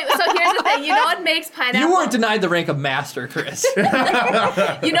life. Okay, so here's the thing. You know what makes pineapple? You weren't denied the rank of master, Chris. You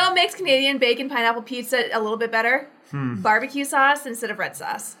know what makes Canadian bacon pineapple pizza a little bit better? Barbecue sauce instead of red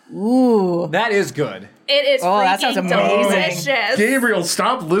sauce. Ooh. That is good. It is that freaking sounds amazing. delicious. Gabriel,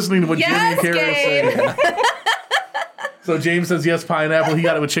 stop listening to what Yes, Jamie Carroll Gabe. is saying. So James says yes, pineapple. He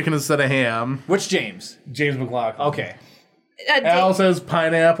got it with chicken instead of ham. Which James? James McLaughlin. Okay. Al says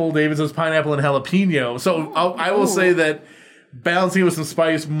pineapple. David says pineapple and jalapeno. So I will say that balancing with some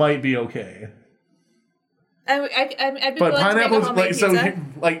spice might be okay. I'd be But willing pineapple to make is a homemade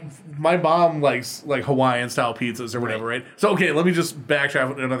like pizza. like my mom likes like Hawaiian style pizzas or whatever, right? So okay, let me just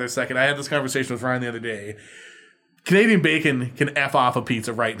backtrack another second. I had this conversation with Ryan the other day. Canadian bacon can F off a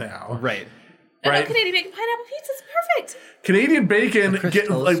pizza right now. Right. No, Canadian bacon pineapple pizza is perfect. Canadian bacon Chris, get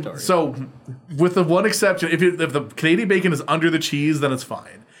tell a like story. so with the one exception, if the Canadian bacon is under the cheese, then it's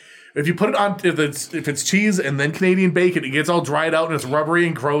fine. If you put it on, if it's cheese and then Canadian bacon, it gets all dried out and it's rubbery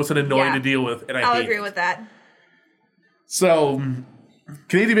and gross and annoying Yeah. to deal with. And I'll hate agree it. with that. So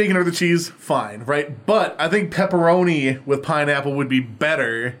Canadian bacon or the cheese, fine, right? But I think pepperoni with pineapple would be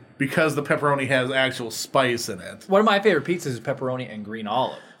better because the pepperoni has actual spice in it. One of my favorite pizzas is pepperoni and green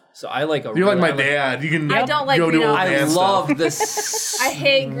olive. So I like a. You're like really- my dad. You can I don't like go green do old olive. I man love stuff. this. I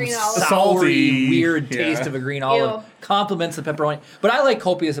hate green olive. Salt. Salty, Salty, weird yeah. taste of a green olive Ew. complements the pepperoni. But I like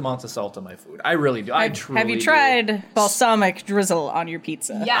copious amounts of salt in my food. I really do. I truly Have you do. tried balsamic drizzle on your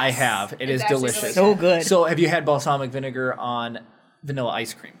pizza? Yes. I have. It is It's actually delicious. really So good. So have you had balsamic vinegar on vanilla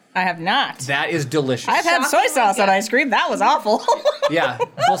ice cream? I have not. That is delicious. I've had soy Shockingly sauce on good. ice cream. That was awful. Yeah,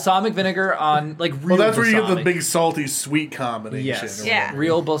 balsamic vinegar on like real. Well, that's where you get the balsamic. big salty sweet combination. Yes. or Yeah. whatever.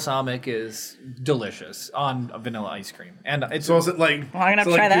 Real balsamic is delicious on a vanilla ice cream, and it's So is it like? Well, I'm gonna have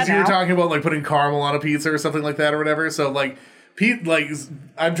so to try that 'cause you were now. talking about like putting caramel on a pizza or something like that or whatever. So like,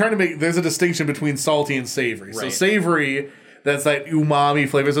 I'm trying to make. There's a distinction between salty and savory. So Right. savory, that's like umami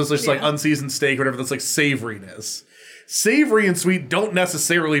flavors. It's just like Yeah. unseasoned steak or whatever. That's like savoriness. Savory and sweet don't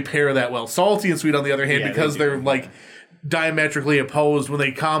necessarily pair that well. Salty and sweet, on the other hand, Yeah, they because do. they're like diametrically opposed, when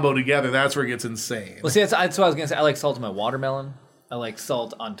they combo together, that's where it gets insane. well. See, that's what I was gonna say. I like salt on my watermelon. I like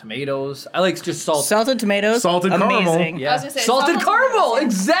salt on tomatoes. I like just salt. Salted tomatoes. Salted caramel. amazing. Yeah, I was gonna say, salted salt on caramel.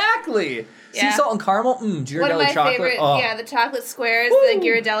 tomatoes. Exactly. Yeah. Sea salt and caramel. One of Ghirardelli my chocolate. favorite, Oh. yeah, the chocolate squares, Woo. the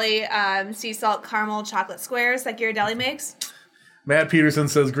Ghirardelli sea salt caramel chocolate squares that Ghirardelli makes. Matt Peterson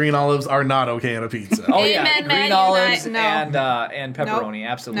says green olives are not okay on a pizza. Oh yeah, Amen, green Matt, olives you and and pepperoni.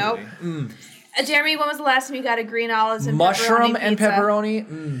 Absolutely. Nope. Jeremy, when was the last time you got a green olives and Mushroom pepperoni and pizza?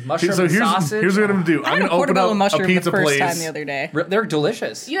 pepperoni. Mushroom So and sausage. here's what I'm gonna do. I I'm had a gonna open portobello up a mushroom pizza the first place. time the other day. They're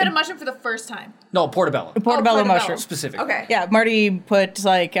delicious. You had a mushroom for the first time. No, portobello. Portobello mushroom. Specifically. Okay. Yeah, Marty put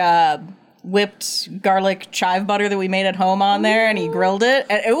like whipped garlic chive butter that we made at home on there, and he grilled it,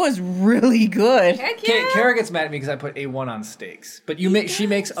 and it was really good. Heck yeah. Kara gets mad at me because I put A1 on steaks, but she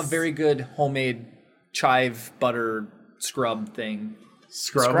makes a very good homemade chive butter scrub thing.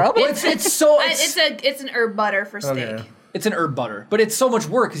 Scrub. Scrub? Well, it's so It's an herb butter for steak. Okay. it's an herb butter, but it's so much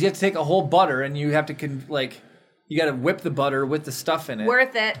work because you have to take a whole butter and you have to you got to whip the butter with the stuff in it.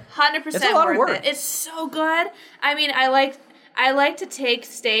 Worth it. 100% It's a lot of worth work. it. It's so good. I mean, I like to take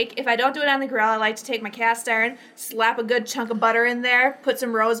steak. If I don't do it on the grill, I like to take my cast iron, slap a good chunk of butter in there, put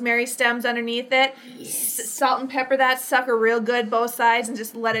some rosemary stems underneath it, salt and pepper that sucker real good both sides, and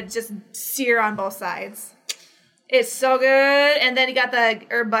just let it just sear on both sides. It's so good. And then you got the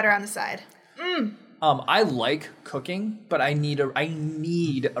herb butter on the side. I like cooking, but I need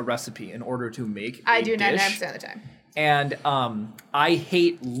a recipe in order to make. I a do dish. 99% of the time. And I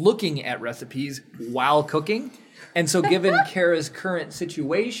hate looking at recipes while cooking. And so, given Kara's current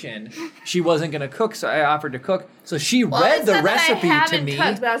situation, she wasn't going to cook, so I offered to cook. So she read It's the not that recipe I to haven't me.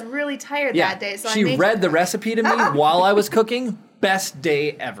 cooked, but I was really tired Yeah, that day, so she I made read the recipe to me while I was cooking. Best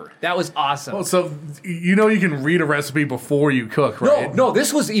day ever. That was awesome. Oh, so you know you can read a recipe before you cook, right? No,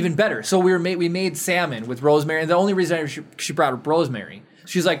 this was even better. So we made salmon with rosemary, and the only reason she brought up rosemary,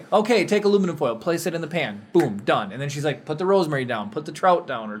 she's like, okay, take aluminum foil, place it in the pan, boom, done. And then she's like, put the rosemary down, put the trout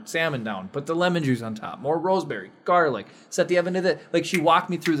down or salmon down, put the lemon juice on top, more rosemary, garlic, set the oven to the, like she walked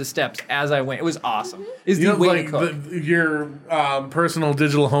me through the steps as I went. It was awesome. Is You the know, way like to cook. your personal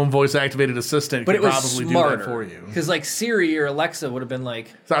digital home voice activated assistant But could it was probably smarter do that for you. because like Siri or Alexa would have been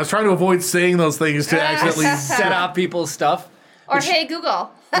like So I was trying to avoid saying those things to accidentally. set off people's stuff. Or hey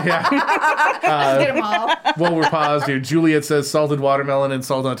Google. Yeah. Get them all. Well, we're paused here. Juliet says salted watermelon and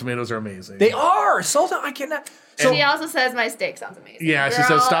salted on tomatoes are amazing. They are salted. I cannot. So She also says my steak sounds amazing. Yeah, she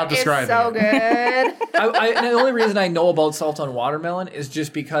says stop describing It's so it. good. the only reason I know about salt on watermelon is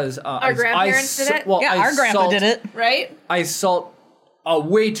just because Our grandparents did it? Well, Yeah, I our grandpa did it. Right? I salt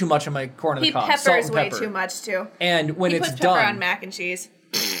way too much of my corn on the He cob. peppers Salt and way pepper. too much too. And when He it's puts pepper done, on mac and cheese.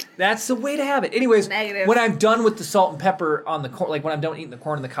 that's the way to have it. Anyways, Negative. when I'm done with the salt and pepper on the corn, like when I'm done eating the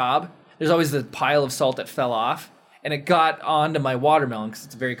corn on the cob, there's always the pile of salt that fell off. And it got onto my watermelon because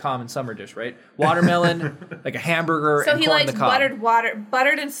it's a very common summer dish, right? Watermelon, like a hamburger, So and he corn on likes the cob.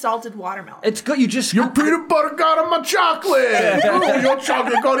 buttered and salted watermelon. It's good. You just Your peanut butter got in my chocolate. Oh, your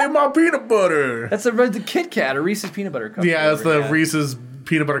chocolate got in my peanut butter. that's the Kit Kat or Reese's peanut butter cup. Yeah, that's the flavor, Reese's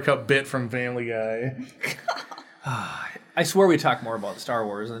peanut butter cup bit from Family Guy. I swear we talk more about Star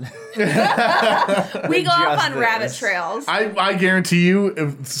Wars than We go off just on rabbit this. trails. I guarantee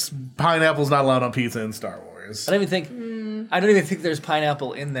you, pineapple's not allowed on pizza in Star Wars. I don't even think there's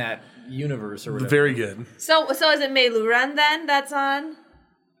pineapple in that universe or whatever. Very good. So is it Meiluran then that's on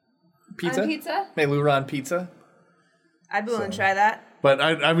Pizza? pizza? Meiluran pizza? I'd be willing to try that. But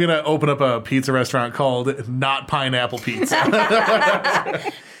I'm going to open up a pizza restaurant called Not Pineapple Pizza.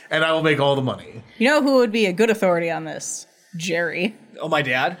 And I will make all the money. You know who would be a good authority on this? Jerry. Oh, my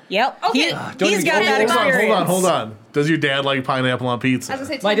dad? Yep. Okay. Don't He's even got go that there. experience. Hold on. Does your dad like pineapple on pizza? I was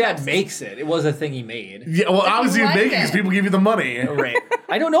gonna say My dad $10. makes it. It was a thing he made. Yeah, well, obviously you like make it because it. people give you the money. Right.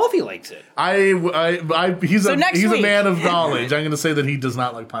 I don't know if he likes it. He's So a next he's a week. man of knowledge. I'm going to say that he does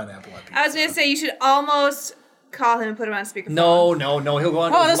not like pineapple on pizza. I was gonna say you should almost call him and put him on speakerphone. No. He'll go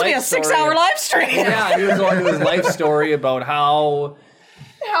on to Oh, his this will be a life story. 6-hour live stream. Yeah, he was going to his life story about how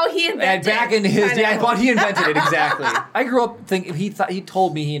How he invented and back in his pineapple. he invented it exactly. I grew up thinking he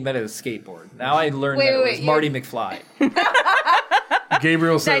told me he invented a skateboard. Now I learned that it was wait, Marty McFly.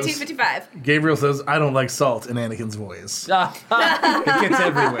 Gabriel says 1955. I don't like salt in Anakin's voice. It gets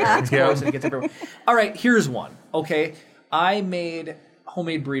everywhere. Of Yeah. course, it gets everywhere. All right, here's one. Okay, I made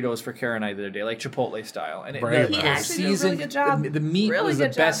homemade burritos for Kara and I the other day, like Chipotle style, and Right. He actually did a really good job. The meat Really was the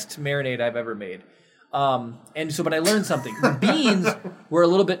good job. best marinade I've ever made. But I learned something. The beans were a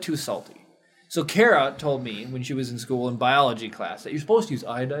little bit too salty. So Kara told me when she was in school in biology class that you're supposed to use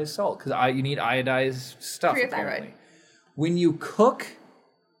iodized salt because you need iodized stuff. For your apparently. thyroid. When you cook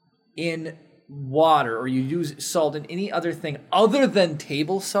in water or you use salt in any other thing other than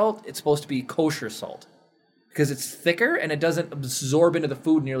table salt, it's supposed to be kosher salt because it's thicker and it doesn't absorb into the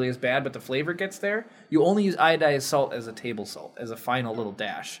food nearly as bad, but the flavor gets there. You only use iodized salt as a table salt, as a final little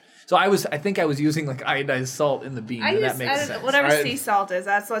dash. So I think I was using like iodized salt in the bean, and that makes sense. Whatever sea salt is.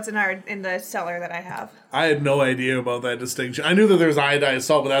 That's what's in the cellar that I have. I had no idea about that distinction. I knew that there's iodized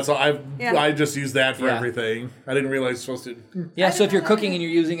salt, but that's all. I just use that for Yeah. everything. I didn't realize you're supposed to. Yeah, so if you're cooking and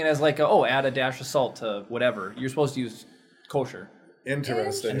you're using it as like add a dash of salt to whatever, you're supposed to use kosher.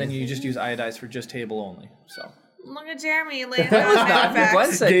 Interesting. And then you just use iodized for just table only. So Look at Jeremy laying down Glenn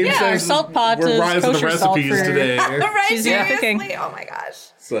facts. said, Gabe Yeah, says our salt pot we're is rising the kosher salt recipes for- today. Right, She's seriously? cooking. Oh my gosh.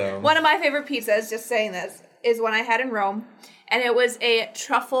 So One of my favorite pizzas, just saying this, is one I had in Rome, and it was a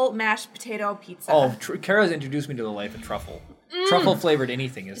truffle mashed potato pizza. Kara's introduced me to the life of truffle. Truffle flavored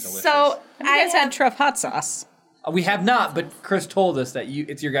anything is delicious. So You guys had truff hot sauce. We have not, but Chris told us that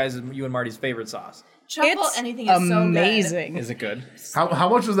it's you and Marty's favorite sauce. truffle It's anything is amazing. Is it good? how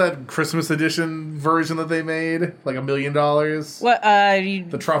much was that Christmas edition version that they made? Like $1 million? What?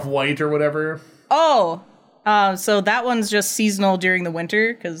 The Truff White or whatever. So that one's just seasonal during the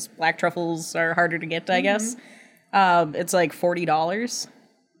winter because black truffles are harder to get, I guess. It's like $40. so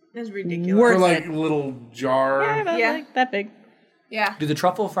good. It's ridiculous. Worth For like it. little jar. About Yeah. like that big. Yeah. Do the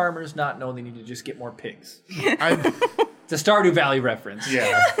truffle farmers not know they need to just get more pigs? I, It's a Stardew Valley reference.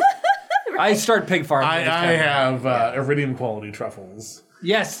 yeah. I start pig farming. I this time. have iridium quality truffles.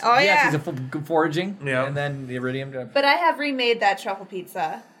 Yes. Oh, yeah. Yes, he's a foraging. Yeah. And then the iridium. But I have remade that truffle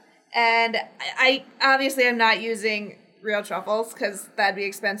pizza. And I obviously am not using real truffles because that'd be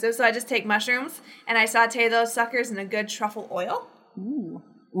expensive. So I just take mushrooms and I saute those suckers in a good truffle oil.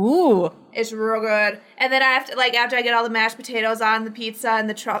 Ooh. It's real good. And then I have to, after I get all the mashed potatoes on the pizza and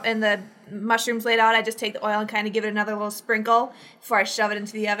the mushrooms laid out, I just take the oil and kind of give it another little sprinkle before I shove it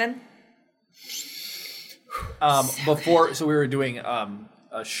into the oven. So we were doing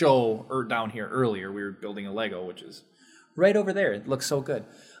a show down here earlier. We were building a Lego, which is right over there. It looks so good.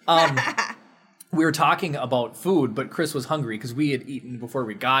 We were talking about food, but Chris was hungry because we had eaten before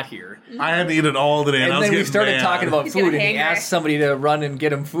we got here. I hadn't eaten all today, and I And was then we getting started mad. talking about He's food, getting and he hangry. asked somebody to run and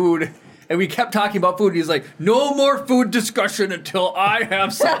get him food. And we kept talking about food, and he's like, no more food discussion until I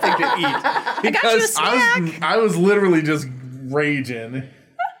have something to eat. you a Because snack. I was literally just raging.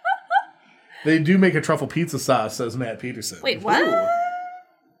 They do make a truffle pizza sauce, says Matt Peterson. Wait, what?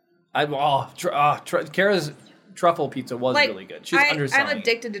 Kara's truffle pizza was really good. She's underselling. I'm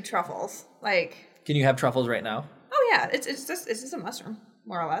addicted to truffles. Like, can you have truffles right now? oh yeah, it's just a mushroom,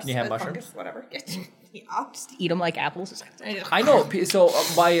 more or less. Can you have A mushrooms? fungus, whatever. Yeah. Just eat them like apples. I know. So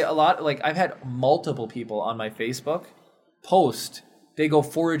by a lot, like I've had multiple people on my Facebook post they go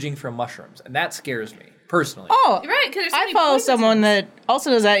foraging for mushrooms, and that scares me personally. Oh, You're right. Because I follow someone that also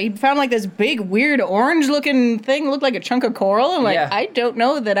does that. He found like this big, weird, orange-looking thing, looked like a chunk of coral. I'm like, Yeah. I don't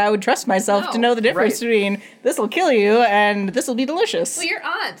know that I would trust myself to know the difference between this will kill you and this will be delicious. Well, your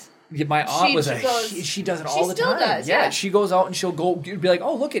aunt. Yeah, my aunt She she does it all the still time. does, yeah. She goes out and she'll go be like,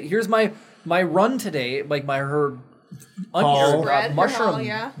 "Oh, look here's my run today, like her onion Spread, her mushroom haul,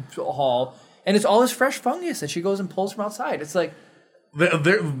 yeah. haul, and it's all this fresh fungus that she goes and pulls from outside." It's like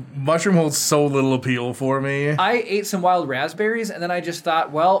Mushroom holds so little appeal for me. I ate some wild raspberries, and then I just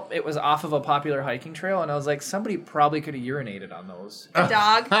thought, well, it was off of a popular hiking trail, and I was like, somebody probably could have urinated on those. A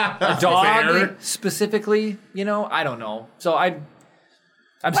dog. A dog Fair. specifically, I don't know. So I'm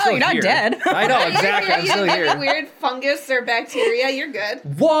Well, still you're not here. dead. I know, exactly. I'm You still have any here. weird fungus or bacteria, you're good.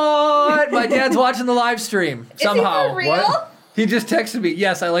 What? My dad's watching the live stream somehow. Is he for real? What? He just texted me,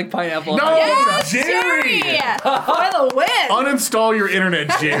 yes, I like pineapple. No! Yes, Jerry! For the win. Uninstall your internet,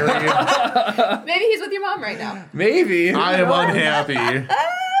 Jerry. Maybe he's with your mom right now. Maybe. I am unhappy. Oh,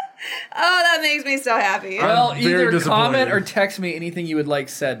 that makes me so happy. Well, I'm very either comment disappointed. or text me anything you would like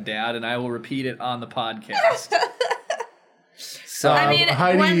said, Dad, and I will repeat it on the podcast. So, I mean,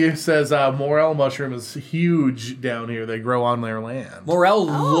 Heidi says morel mushroom is huge down here. They grow on their land. Morel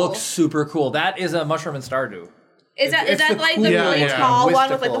looks super cool. That is a mushroom in Stardew. Is that it's the like cool- the Yeah, really yeah. tall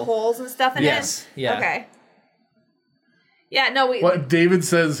one with like the Wistical. holes and stuff in Yes, it? yeah. Okay. Yeah, no, we. What David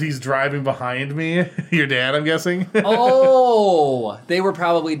says he's driving behind me. Your dad, I'm guessing. Oh, they were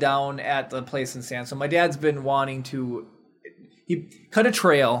probably down at the place in San. So my dad's been wanting to. He cut a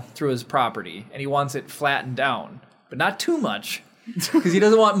trail through his property, and he wants it flattened down, but not too much, because he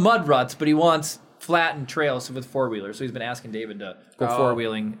doesn't want mud ruts, but he wants flattened trails with four-wheelers. So he's been asking David to go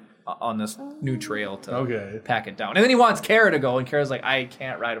four-wheeling on this new trail to pack it down. And then he wants Kara to go, and Kara's like, I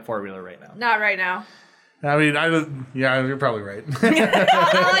can't ride a four-wheeler right now. Not right now. I mean, you're probably right. All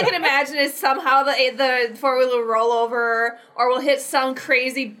I can imagine is somehow the four-wheeler will roll over or we'll hit some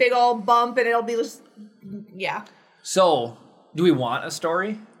crazy big old bump and it'll be just, yeah. So, do we want a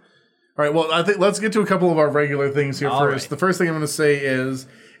story? All right, well, I think let's get to a couple of our regular things here All first. right. The first thing I'm going to say is,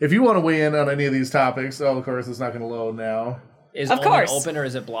 if you want to weigh in on any of these topics, of course, it's not going to load now. Is Of Omen course. open or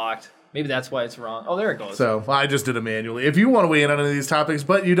is it blocked? Maybe that's why it's wrong. Oh, there it goes. So I just did it manually. If you want to weigh in on any of these topics,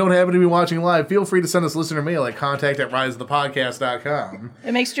 but you don't happen to be watching live, feel free to send us listener mail at contact@riseofthepodcast.com.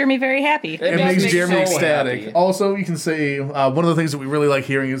 It makes Jeremy very happy. It makes Jeremy so ecstatic. happy. Also, you can say one of the things that we really like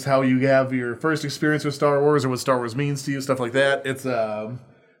hearing is how you have your first experience with Star Wars or what Star Wars means to you, stuff like that. It's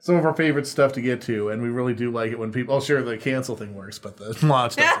some of our favorite stuff to get to, and we really do like it when people. Oh, sure, the cancel thing works, but the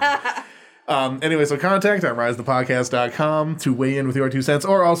launch doesn't. Anyway, so contact at riseofthepodcast.com to weigh in with your 2 cents,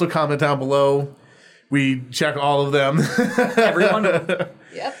 or also comment down below. We check all of them. Everyone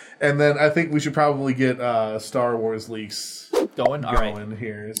Yep. And then I think we should probably get Star Wars leaks going? All right. going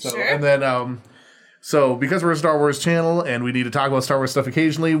here. So, Sure. And then, so because we're a Star Wars channel and we need to talk about Star Wars stuff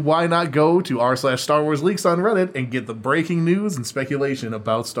occasionally, why not go to r/Star Wars leaks on Reddit and get the breaking news and speculation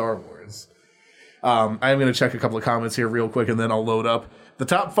about Star Wars? I'm going to check a couple of comments here real quick and then I'll load up the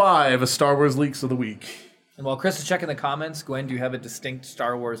top 5 Star Wars leaks of the week. And while Chris is checking the comments, Gwen, do you have a distinct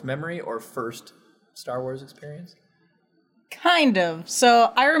Star Wars memory or first Star Wars experience? Kind of.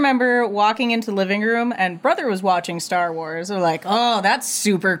 So I remember walking into the living room and brother was watching Star Wars. They're like, oh, that's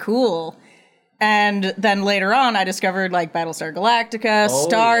super cool. And then later on, I discovered like Battlestar Galactica, Oh,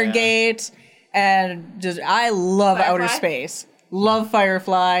 Stargate, and just I love Firefly? outer space. Love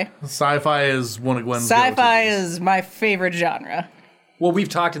Firefly. Sci-fi is one of Gwen's Sci-fi go-tos. is my favorite genre. Well, we've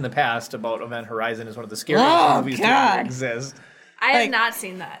talked in the past about Event Horizon as one of the scariest Oh, movies God. to ever exist. I have Like- not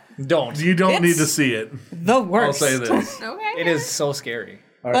seen that. Don't. You don't It's- need to see it. The I'll worst. say this. Okay. It is so scary.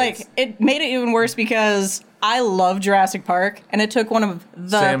 All right. Like, it made it even worse because I love Jurassic Park, and it took one of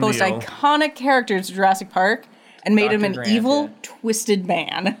the Sam most Neill. iconic characters of Jurassic Park and made him Dr. an Grant, evil, yeah. twisted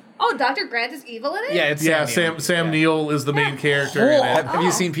man. Oh, Dr. Grant is evil in it? Yeah, it's Yeah, Sam Sam Neill. Neill is the main character in it. Have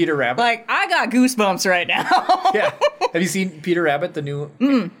you seen Peter Rabbit? Like, I got goosebumps right now. Yeah. Have you seen Peter Rabbit, the new...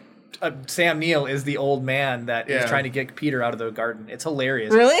 Sam Neill is the old man that is Yeah. trying to get Peter out of the garden. It's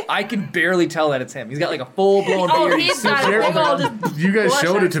hilarious. Really? I can barely tell that it's him. He's got like a full-blown Oh, beard. he's got a Jared- big old just You guys blush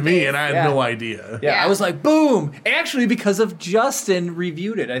showed on it to his me, face. and I had Yeah. no idea. Yeah, Yeah. I was like, boom! Actually, because of Justin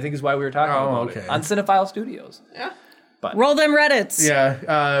reviewed it, I think is why we were talking Oh, about okay. it on Cinephile Studios. Yeah. But Roll them Reddits.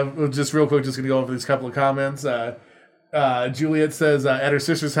 Yeah, just real quick, just going to go over these couple of comments. Juliet says at her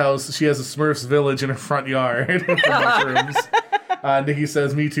sister's house, she has a Smurfs village in her front yard for mushrooms. Nikki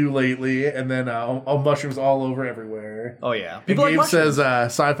says, me too lately. And then mushrooms all over everywhere. Oh, yeah. And Gabe says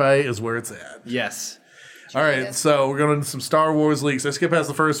sci-fi is where it's at. Yes. All right, so we're going into some Star Wars leaks. I skipped past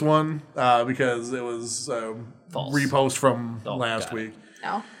the first one because it was repost from last week.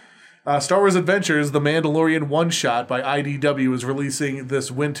 No. Star Wars Adventures, The Mandalorian One-Shot by IDW is releasing this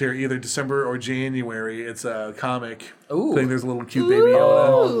winter, either December or January. It's a comic. Ooh. I think there's a little cute Baby Yoda.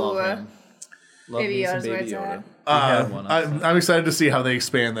 Oh, love him. Love Baby me some Yoda's where Baby it's Yoda. at. We had one, I'm excited to see how they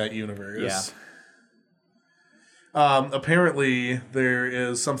expand that universe. Yeah. Apparently, there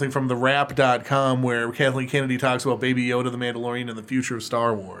is something from TheWrap.com where Kathleen Kennedy talks about Baby Yoda, the Mandalorian, and the future of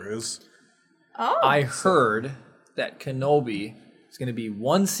Star Wars. Oh. I heard that Kenobi is going to be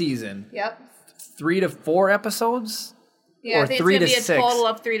one season, Yep. 3 to 4 episodes. Yeah, Or I think 3 it's to going to be a 6. total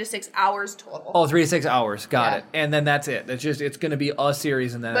of 3 to 6 hours total. Oh, 3 to 6 hours. Got Yeah. it. And then that's it. It's going to be a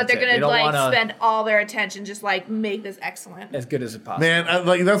series, and then But that's they're it. They going to don't wanna- spend all their attention just make this excellent. as good as it possible.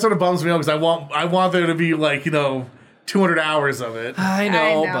 Man, that's what bombs me out because I want there to be 200 hours of it. I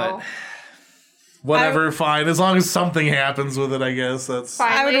know, but Whatever, fine. As long as something happens with it, I guess that's.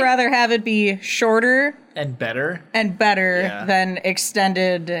 Fine. I would rather have it be shorter and better. and better Yeah. than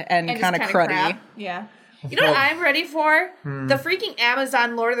extended and And kind of just cruddy. crap. Yeah. You know what I'm ready for? The freaking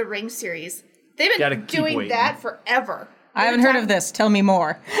Amazon Lord of the Rings series. They've Gotta been keep doing waiting. that forever. I haven't heard of this. Tell me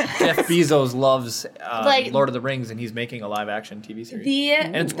more. Jeff Bezos loves Like- Lord of the Rings, and he's making a live action TV series.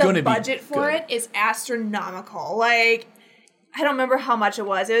 It's The gonna be budget for good. it is astronomical. I don't remember how much it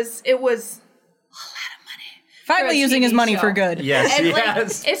was. It was Finally a using his TV money show. for good. Yes, and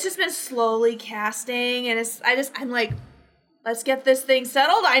yes. it's just been slowly casting, and I'm like, let's get this thing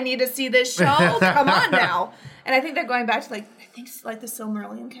settled. I need to see this show. Come on now. And I think they're going back to I think it's the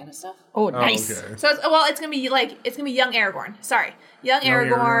Silmarillion kind of stuff. Oh, nice. Okay. So it's gonna be young Aragorn. Sorry, young Young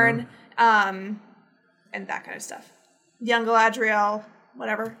Aragorn, and that kind of stuff. Young Galadriel,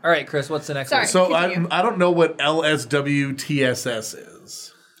 whatever. All right, Chris, what's the next Sorry. one? So Continue. I don't know what LSWTSS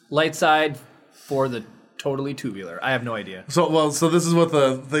is. Light side for the totally tubular. I have no idea. So this is what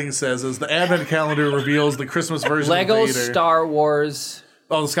the thing says: is the Advent calendar reveals the Christmas version Lego of Vader. Star Wars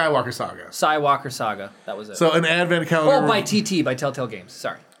Oh, the Skywalker Saga. Skywalker Saga. That was it. So an Advent calendar. Oh, by TT, by Telltale Games.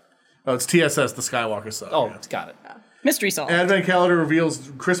 Sorry. Oh, it's TSS, the Skywalker Saga. Oh, it's got it. Mystery solved. Advent calendar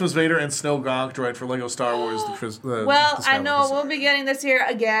reveals Christmas Vader and Snow Gonk droid for Lego Star Wars. The I know Skywalker we'll Saga. be getting this here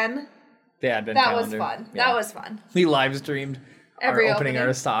again. The Advent That calendar. was fun. Yeah. That was fun. We live streamed Every our opening opening.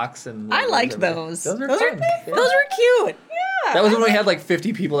 our socks and I liked those. Those were Those fun. Yeah. Those were cute. Yeah. That was when we had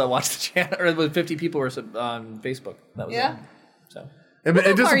 50 people that watched the channel, or 50 people were on Facebook. That was Yeah. it. So It how far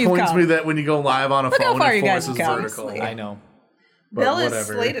you've disappoints come. me that when you go live on a how phone, far it you guys forces have come. vertical. I know. But Bill is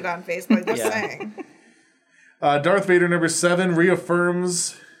whatever. slated on Facebook. Just Yeah. saying. Darth Vader number 7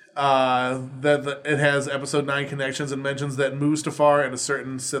 reaffirms that it has Episode 9 connections and mentions that Mustafar and a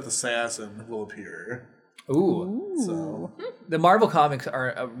certain Sith assassin will appear. Ooh. So The Marvel comics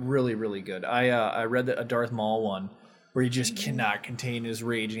are really, really good. I read a Darth Maul one where he just cannot contain his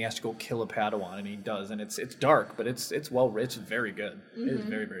rage and he has to go kill a Padawan, and he does, and it's dark, but it's very good. It is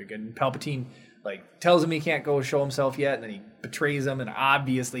very, very good. And Palpatine tells him he can't go show himself yet, and then he betrays him, and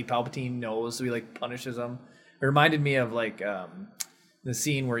obviously Palpatine knows, so he punishes him. It reminded me of the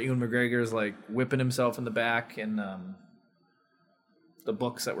scene where Ewan McGregor's whipping himself in the back in the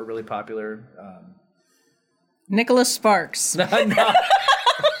books that were really popular. Nicholas Sparks. The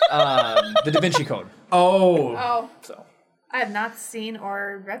Da Vinci Code. Oh, So I have not seen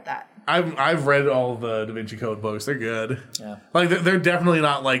or read that. I've read all the Da Vinci Code books. They're good. yeah. They're definitely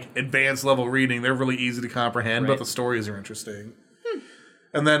not advanced level reading. They're really easy to comprehend, but Right. the stories are interesting.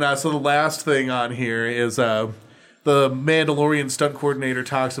 And then so the last thing on here is the Mandalorian stunt coordinator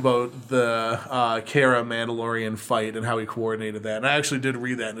talks about the Cara Mandalorian fight and how he coordinated that. And I actually did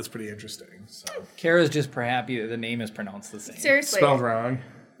read that, and it's pretty interesting. So. Kara's just happy that the name is pronounced the same. Seriously. Spelled wrong.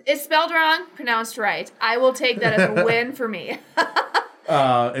 It's spelled wrong, pronounced right. I will take that as a win for me.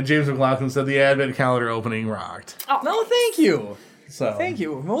 And James McLaughlin said the Advent calendar opening rocked. Oh, No, thank you. So Thank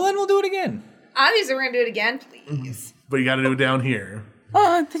you. Well, then we'll do it again. Obviously, we're going to do it again, please. But you got to do it down here.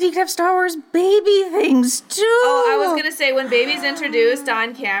 Oh, but you could have Star Wars baby things too. Oh, I was going to say, when Baby's introduced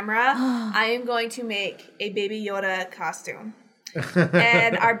on camera, I am going to make a Baby Yoda costume.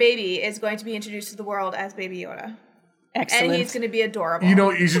 And our baby is going to be introduced to the world as Baby Yoda. Excellent. And he's going to be adorable. You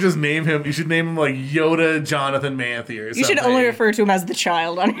know, you should just name him. You should name him Yoda Jonathan Matthew or something. You should only refer to him as the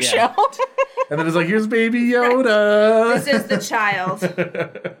child on your Yeah. show. And then it's here's Baby Yoda. This is the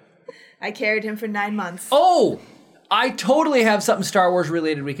child. I carried him for 9 months. Oh, I totally have something Star Wars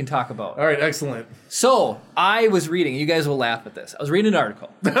related we can talk about. All right, excellent. So I was reading, you guys will laugh at this. I was reading an article.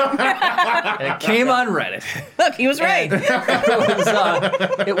 And it came on Reddit. Look, he was right.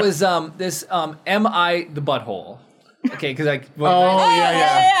 It was this am I the butthole? Okay, because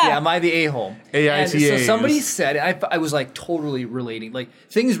Yeah. am I the a-hole? AITAs. And so somebody said, I was like totally relating. Like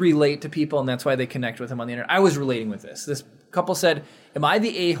things relate to people, and that's why they connect with them on the internet. I was relating with this. This couple said, "Am I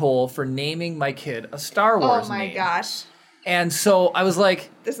the a-hole for naming my kid a Star Wars Oh my name?" gosh. And so I was like,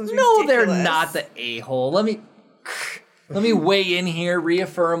 This one's "No, they're ridiculous. not the a-hole." Let me weigh in here,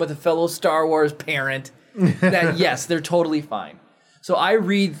 reaffirm with a fellow Star Wars parent that yes, they're totally fine. So I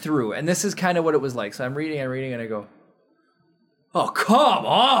read through, and this is kind of what it was like. So I'm reading, and I go, "Oh, come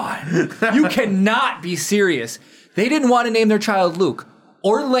on. You cannot be serious. They didn't want to name their child Luke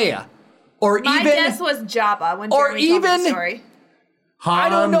or Leia or My even guess was Jabba when or Jeremy told me even- the story. Han, I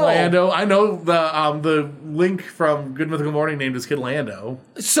don't know. Lando. I know the Link from Good Mythical Morning named his kid Lando.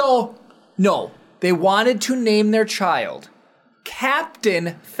 So, no. They wanted to name their child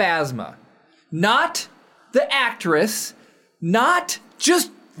Captain Phasma. Not the actress, not just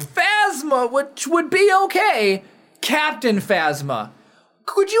Phasma, which would be okay. Captain Phasma.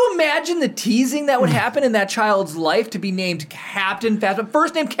 Could you imagine the teasing that would happen in that child's life to be named Captain Phasma?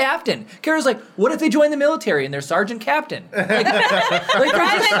 First name Captain. Kara's like, what if they join the military and they're Sergeant Captain? Like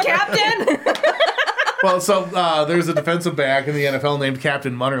Private Captain. Well, so there's a defensive back in the NFL named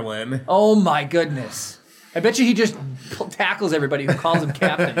Captain Munnerlin. oh my goodness. I bet you he just tackles everybody who calls him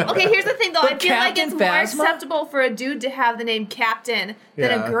Captain. Okay, here's the thing though. But I feel like Captain it's more Phasma? acceptable for a dude to have the name Captain than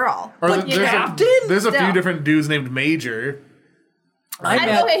Yeah. a girl. Or But You there's know? Captain? there's a few Still. different dudes named Major.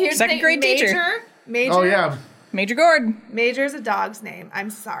 Okay, here's Second the thing. grade teacher. Major. Oh yeah, Major Gord. Major's a dog's name. I'm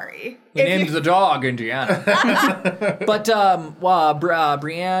sorry. They If named you- the dog Indiana. But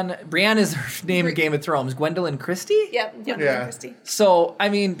Brienne is her name in Game of Thrones. Gwendolyn Christie? Yep. Yeah. Christy. So, I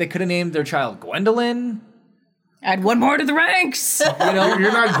mean, they could have named their child Gwendolyn. Add one more to the ranks. You know,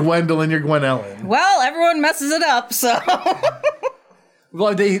 you're not Gwendolyn, you're Gwen-Ellen. Well, everyone messes it up, so.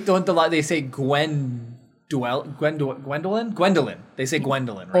 well, they don't. They say Gwendolyn. They say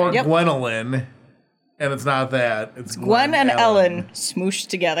Gwendolyn, right? Or Yep. Gwendolyn, and it's not that. It's Gwen and Ellen smooshed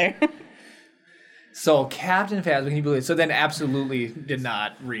together. So Captain Phasma, can you believe it? So then absolutely did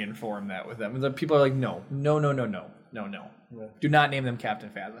not reinform that with them. The people are like, no. Do not name them Captain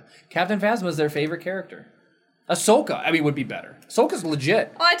Phasma. Captain Phasma is their favorite character. Ahsoka, I mean, would be better. Ahsoka's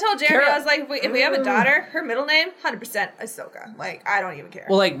legit. Well, I told Jeremy, Kara- I was like, if we have a daughter, her middle name, 100% Ahsoka. Like, I don't even care.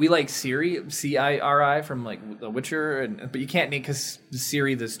 Well, like we like Ciri, Ciri from like The Witcher, but you can't name because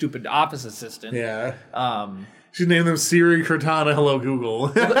Ciri, the stupid office assistant. Yeah. Um, She named them Siri, Cortana, Hello Google.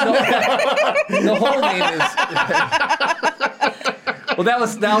 the whole name is. Well,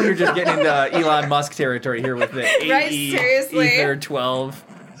 now you're just getting into Elon Musk territory here with the Right, AE seriously. Ether 12.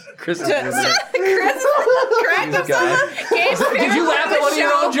 Chris is Chris losing it. cracked This guy. Did you laugh at one of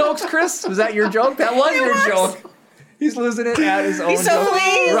your own jokes, Chris? Was that your joke? That was your joke. He's losing it at his own He's so joke.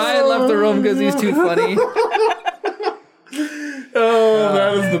 pleased. Ryan left the room because he's too funny. Oh,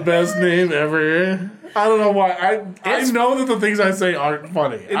 that is the best name ever. I don't know why. I know that the things I say aren't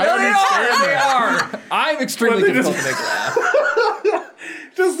funny. I understand They that. are. I'm extremely But they difficult just- to make laugh.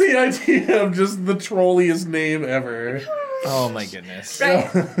 Just the idea of just the trolliest name ever. Oh my goodness. Right.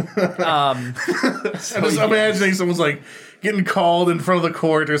 I'm just imagining someone's like getting called in front of the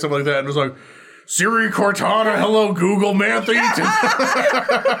court or something like that, and it's like, Siri, Cortana, hello Google, Mantha.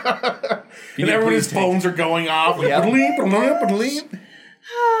 And everybody's phones are going off. Like, Yep. bleep, bleep, bleep.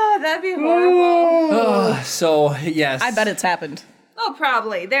 Oh, that'd be horrible. So, yes. I bet it's happened. Oh,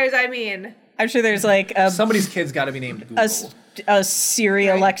 probably. I'm sure there's like a Somebody's kid's got to be named Google. a Siri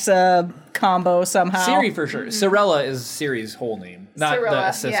Alexa combo somehow. Siri for sure. Cirilla is Siri's whole name, not the Cirilla,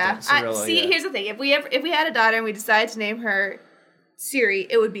 assistant. yeah. Cirilla, See, yeah. here's the thing. If we had a daughter and we decided to name her Siri,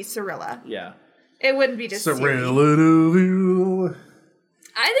 it would be Cirilla. Yeah. It wouldn't be just Siri. Cyrilladoo.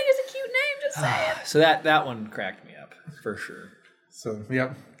 I think it's a cute name, just saying. So that one cracked me up for sure. So,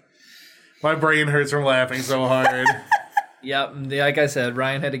 yep. My brain hurts from laughing so hard. Yep. Like I said,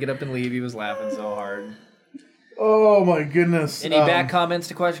 Ryan had to get up and leave. He was laughing so hard. Oh my goodness. Any bad comments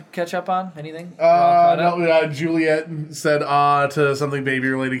to catch up on? Anything? We're all caught up? No, Juliet said to something baby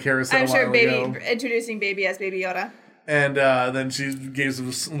related. Kara said I'm a while sure ago. introducing baby as Baby Yoda. And then she gave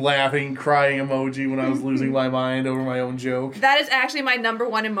some laughing, crying emoji when I was losing my mind over my own joke. That is actually my number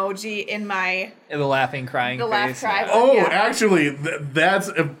one emoji in my The laughing, crying the laugh face. cry. Oh, Yeah. actually, that's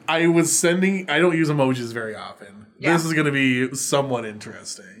I was sending. I don't use emojis very often. Yeah. This is going to be somewhat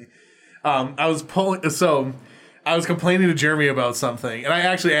interesting. I was complaining to Jeremy about something, and I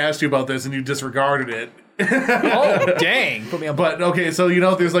actually asked you about this, and you disregarded it. Oh, dang. Put me on. But okay, so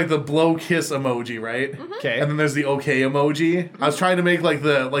there's like the blow kiss emoji, right? Okay. And then there's the okay emoji. I was trying to make like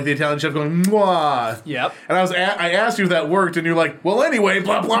the Italian chef going mwah. Yep. And I asked you if that worked, and you're like, well, anyway,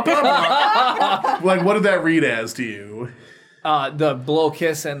 blah blah blah blah. Like, what did that read as to you? The blow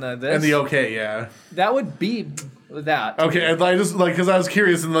kiss and the this. And the okay, yeah. That would be that. Okay, and I just because I was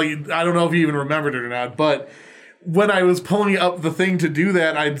curious, and I don't know if you even remembered it or not, but when I was pulling up the thing to do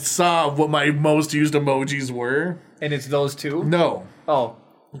that, I saw what my most used emojis were. And it's those two? No. Oh.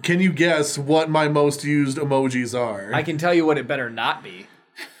 Can you guess what my most used emojis are? I can tell you what it better not be.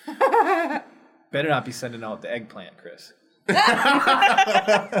 Better not be sending out the eggplant, Chris.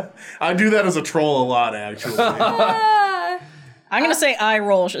 I do that as a troll a lot, actually. I'm going to say eye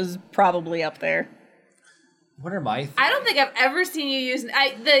roll is probably up there. What are my I don't think I've ever seen you use...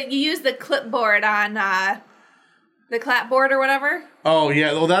 you use the clipboard on... the clapboard or whatever? Oh,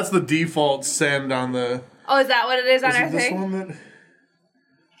 yeah. Well, that's the default send on the... Oh, is that what it is on our this thing? one that...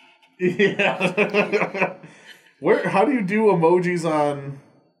 Yeah. How do you do emojis on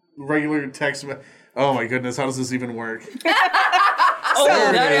regular text? Oh, my goodness. How does this even work?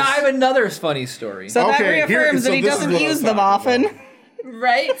 I have another funny story. So that reaffirms that he doesn't use them often.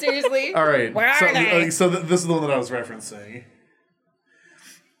 Right? Seriously? All right. Where are they? So this is the one that I was referencing.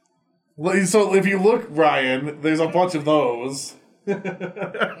 So if you look, Ryan, there's a bunch of those.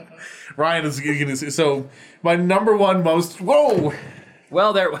 Ryan is going to see. So my number one most... Whoa!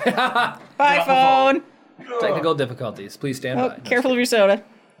 Well, there... Bye, phone. Technical difficulties. Please stand by. Careful of your soda.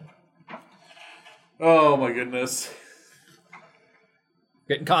 Oh, my goodness.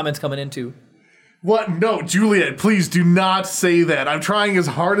 Getting comments coming in, too. What? No, Juliet, please do not say that. I'm trying as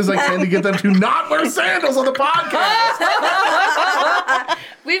hard as I can to get them to not wear sandals on the podcast.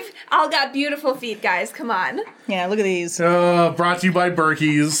 We've all got beautiful feet, guys. Come on. Yeah, look at these. Brought to you by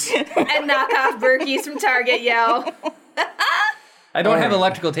Berkey's. And knockoff Berkeys from Target, yo. I don't have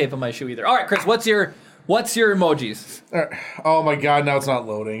electrical tape on my shoe either. All right, Chris, what's your emojis? Oh my god, now it's not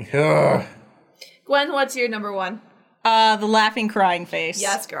loading. Ugh. Gwen, what's your number one? The laughing, crying face.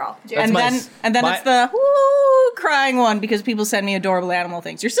 Yes, girl. And then it's the woo crying one because people send me adorable animal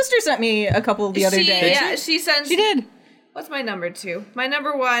things. Your sister sent me a couple the other day. Yeah, she sends. She did. What's my number two? My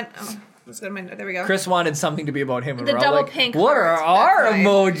number one. Oh, let's go to my. There we go. Chris wanted something to be about him. And The we're all double like, pink what are heart. our That's right.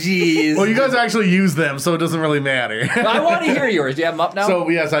 emojis? Well, you guys actually use them, so it doesn't really matter. I want to hear yours. Do you have them up now? So,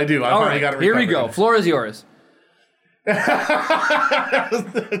 yes, I do. I all finally right, got it here we recovered. go. Floor is yours.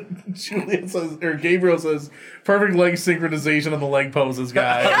 Julian says, or Gabriel says, perfect leg synchronization on the leg poses,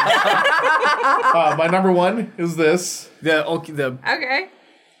 guys. My number one is this. Okay.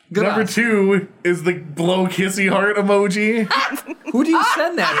 Number two is the blow kissy heart emoji. Who do you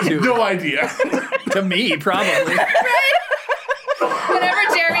send that to? No idea. To me, probably. Whenever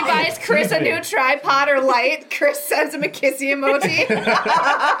Jeremy buys Chris a new tripod or light, Chris sends him a kissy emoji.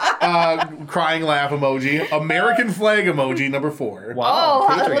 Crying laugh emoji. American flag emoji, number 4. Wow,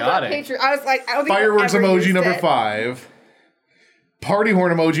 I patriotic. I was like, I don't think Fireworks I've ever emoji, used number it. 5. Party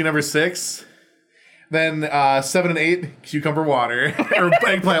horn emoji, number 6. Then 7 and 8, cucumber water. Or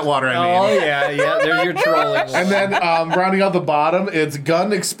eggplant water, I mean. Oh, yeah. There's your trolling. And then rounding out the bottom, it's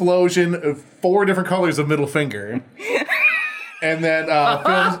gun explosion, 4 different colors of middle finger. And then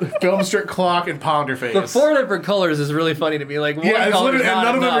film strip clock and ponder face. The 4 different colors is really funny to me. Like, one Yeah, it's color literally, is and not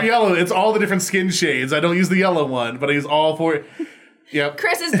none of them enough. are yellow. It's all the different skin shades. I don't use the yellow one, but I use all 4. Yep.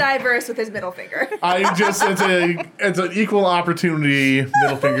 Chris is diverse with his middle finger. It's an equal opportunity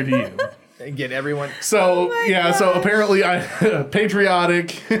middle finger to you. And get everyone. So so apparently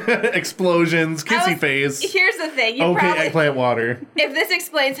patriotic explosions, kissy face. Here's the thing. You Okay, probably, eggplant water. if this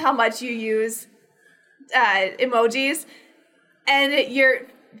explains how much you use emojis, and your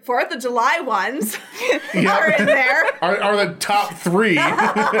 4th of July ones are in there, Are the top 3.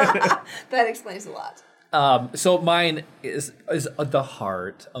 that explains a lot. So mine is the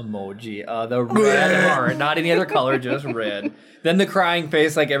heart emoji, the red heart, not any other color, just red. Then the crying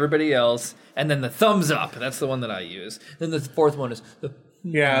face, like everybody else, and then the thumbs up. That's the one that I use. Then the 4th one is the.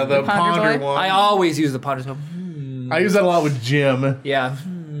 Yeah, the ponder ponder toy? one. I always use the ponder. So, I use that a lot with Jim. yeah,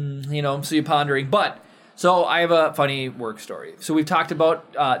 so you're pondering. But so I have a funny work story. So we've talked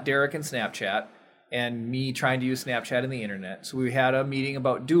about Derek and Snapchat, and me trying to use Snapchat and the internet. So we had a meeting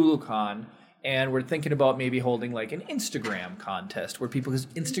about DuluCon. And we're thinking about maybe holding like an Instagram contest where because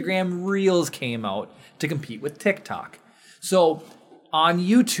Instagram Reels came out to compete with TikTok. So on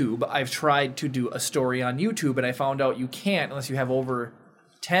YouTube, I've tried to do a story on YouTube, and I found out you can't unless you have over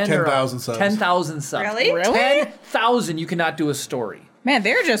 10,000 subs. 10,000 subs. Really? 10,000, you cannot do a story. Man,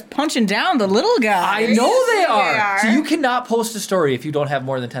 they're just punching down the little guys. I know they are. They are. So you cannot post a story if you don't have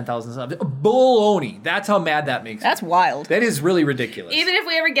more than 10,000 subs. Baloney. That's how mad that makes me. That's wild. That is really ridiculous. Even if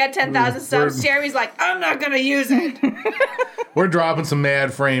we ever get 10,000 subs, Jeremy's like, I'm not going to use it. We're dropping some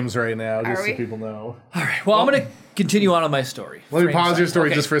mad frames right now, just Are we? so people know. All right. Well, I'm going to continue on with my story. Let me pause your story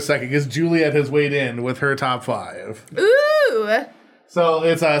Okay. just for a second, because Juliet has weighed in with her top 5. Ooh. So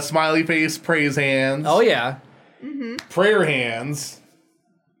it's a smiley face, praise hands, Oh, yeah. prayer hands,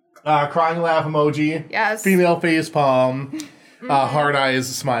 crying laugh emoji, Yes. female face palm, hard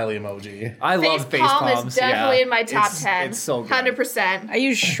eyes smiley emoji. I love face palms. is definitely yeah. in my top It's- 10. It's so good. 100%. I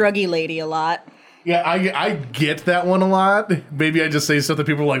use Shruggy Lady a lot. Yeah, I get that one a lot. Maybe I just say stuff that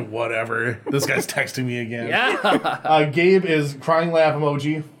people are like, whatever. This guy's texting me again. Yeah. Gabe is crying laugh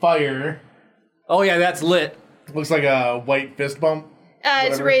emoji, fire. Oh, yeah, that's lit. Looks like a white fist bump. It's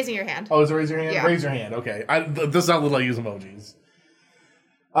Whatever. raising your hand. Oh, is it raise your hand? Yeah. Raise your hand. Okay. This is how little I use emojis.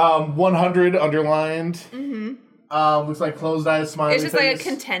 100 underlined. Mm-hmm. Looks like closed eyes, smiley It's just face. like a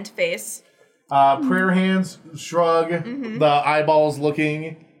content face. Prayer hands, shrug, the eyeballs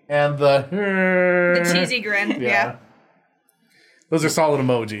looking, and The cheesy grin. Yeah. Those are solid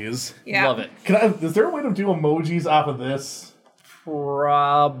emojis. Yeah. Love it. Is there a way to do emojis off of this?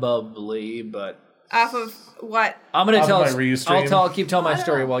 Probably, but Off of what? I'm gonna Off tell. of my restream. I'll keep telling my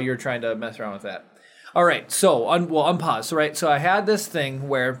story while you're trying to mess around with that. All right, so unpause. So right, so I had this thing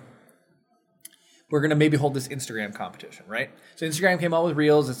where we're gonna maybe hold this Instagram competition, right? So Instagram came out with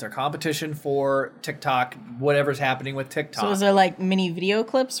Reels. It's their competition for TikTok, whatever's happening with TikTok. So is there like mini video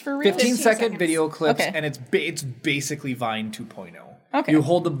clips for Reels? 15 second seconds. video clips, Okay. and it's basically Vine 2.0. Okay. You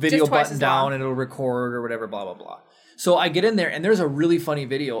hold the video Just twice button as down long. and it'll record or whatever, blah, blah, blah. So I get in there, and there's a really funny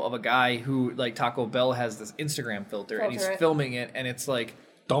video of a guy who, like, Taco Bell has this Instagram filter, and he's Filter it. filming it, and it's like,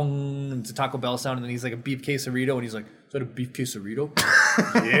 dong, it's a Taco Bell sound, and then he's like a beef quesarito, and he's like, is that a beef quesarito?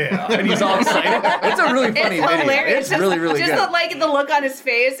 Yeah. And he's all excited. It's a really funny It's video. hilarious. It's really, really just good. the look on his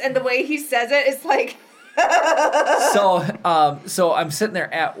face and the way he says it is like, So I'm sitting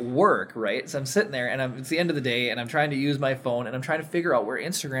there at work, right? So I'm sitting there, and it's the end of the day, and I'm trying to use my phone, and I'm trying to figure out where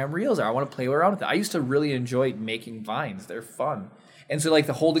Instagram Reels are. I want to play around with it. I used to really enjoy making Vines. They're fun. And so, like,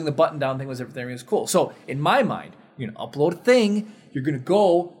 the holding the button down thing was cool. So in my mind, you're going to upload a thing, you're going to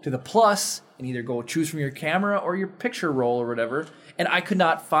go to the plus, and either go choose from your camera or your picture roll or whatever, and I could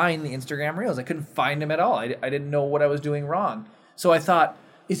not find the Instagram Reels. I couldn't find them at all. I didn't know what I was doing wrong. So I thought,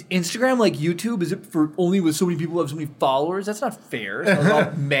 is Instagram like YouTube? Is it for only with so many people who have so many followers? That's not fair. So I was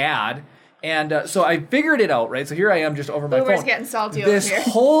all mad. And so I figured it out, right? So here I am just over my Boomer's phone. getting salty This over here.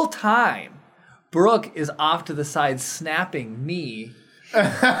 whole time, Brooke is off to the side snapping me.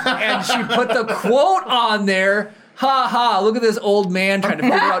 And she put the quote on there. Ha ha, look at this old man trying to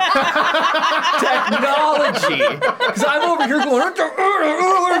figure out technology. Because I'm over here going,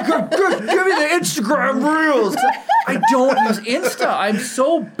 give me the Instagram Reels. I don't use Insta. I'm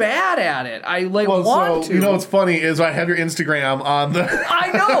so bad at it. I want to. You know what's funny is I have your Instagram on the.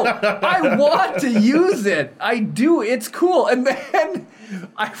 I know. I want to use it. I do. It's cool. And then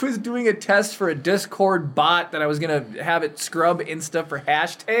I was doing a test for a Discord bot that I was going to have it scrub Insta for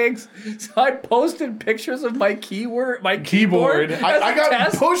hashtags. So I posted pictures of my keyboard. I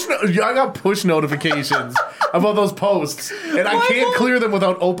got push notifications about those posts, and I can't mom- clear them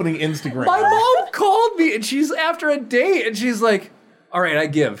without opening Instagram. My mom called me, and she's after a date, and she's like, all right, I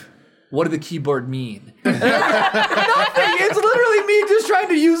give. What did the keyboard mean? Nothing. It's literally me just trying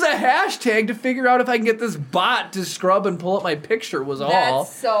to use a hashtag to figure out if I can get this bot to scrub and pull up my picture was all.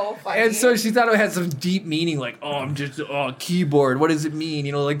 That's so funny. And so she thought it had some deep meaning, like, oh, I'm just, keyboard. What does it mean?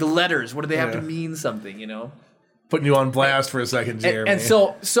 You know, like the letters. What do they have to mean something, you know? Putting you on blast for a second, Jeremy. And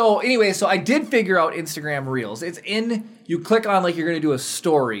so anyway, so I did figure out Instagram Reels. It's you click on, like, you're going to do a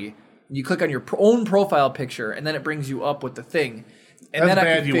story. And you click on your own profile picture, and then it brings you up with the thing. And That's then I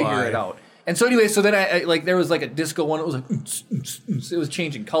bad could figure UI. it out. And so anyway, so then I like there was like a disco one. It was like it was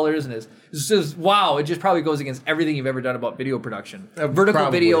changing colors, and it was wow. It just probably goes against everything you've ever done about video production. Vertical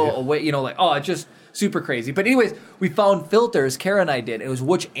probably. video away, you know, like it's just super crazy. But anyways, we found filters. Kara and I did. And it was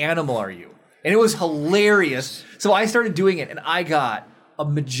which animal are you? And it was hilarious. So I started doing it, and I got a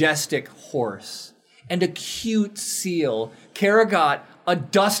majestic horse and a cute seal. Kara got a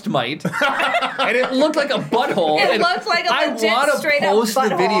dust mite, and it looked like a butthole. It and looked like a legit I want to straight up post the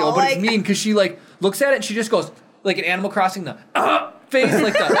butthole, video, but like- it's mean because she like looks at it and she just goes like an Animal Crossing the face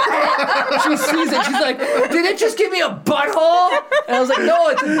like the she sees it. She's like, did it just give me a butthole? And I was like, no,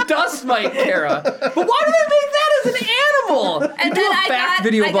 it's a dust mite, Kara. But why do they make that is an animal? And Do then a I fact got-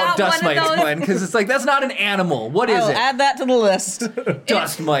 video I about got dust one of mites, those- Glenn, because it's like that's not an animal. What is I'll it? add that to the list.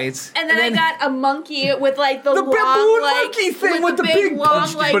 Dust mites. And then I got a monkey with like the long, baboon like, monkey thing with the big long,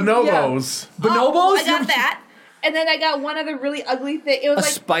 punch like Bonobos. Bonobos? I got that. And then I got one other really ugly thing. It was A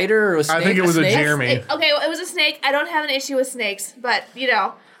like spider or a snake? I think it was a snake? Jeremy. okay, well, it was a snake. I don't have an issue with snakes, but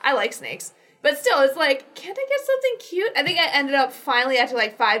I like snakes. But still, it's like, can't I get something cute? I think I ended up finally after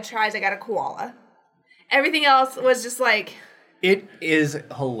like 5 tries, I got a koala. Everything else was just like. It is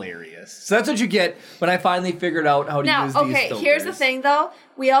hilarious. So that's what you get when I finally figured out how to Now, use these okay, filters. here's the thing though.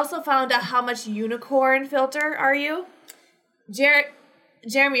 We also found out how much unicorn filter are you?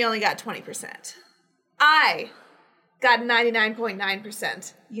 Jeremy only got 20%. I got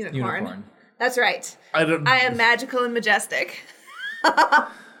 99.9% unicorn. That's right. I am magical and majestic.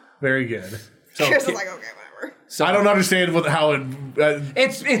 Very good. So, Chris was like, okay, whatever. so I don't understand how it.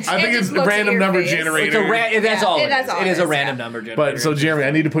 It's I think it's just a looks at random your number face. generator. that's all. that's all it is it a is, random yeah. number generator. But so Jeremy,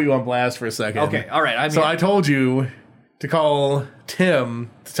 I need to put you on blast for a second. Okay, all right. I'm So here. I told you to call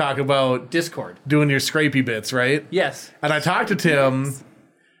Tim to talk about Discord. doing your scrapey bits, right? Yes. And I talked to Tim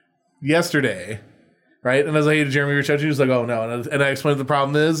yesterday, right? And I was like, hey, did Jeremy reach out to you? He was like, oh, no. And I explained what the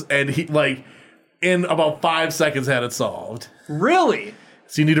problem is. And he, like, in about 5 seconds had it solved. Really?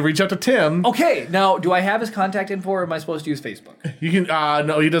 So you need to reach out to Tim. Okay. Now, do I have his contact info, or am I supposed to use Facebook? You can,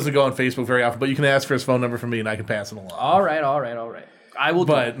 no, he doesn't go on Facebook very often, but you can ask for his phone number from me and I can pass it along. All right. I will.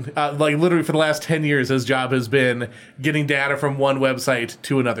 But, like, literally for the last 10 years, his job has been getting data from one website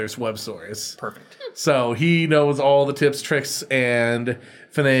to another's web source. Perfect. So he knows all the tips, tricks, and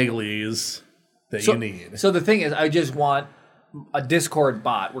finaglies that you need. So the thing is, I just want a Discord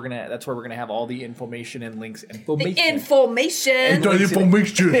bot. That's where we're gonna have all the information and links, Information. links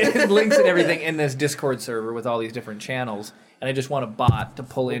and everything in this Discord server with all these different channels. And I just want a bot to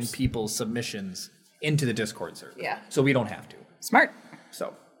pull in people's submissions into the Discord server. Yeah. So we don't have to. Smart.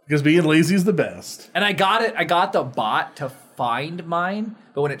 So. Because being lazy is the best. And I got the bot to find mine,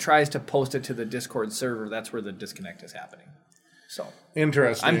 but when it tries to post it to the Discord server, that's where the disconnect is happening. So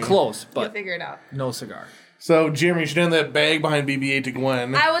Interesting. I'm close, You'll but figure it out. no cigar. So, Jeremy, you should hand that bag behind BB-8 to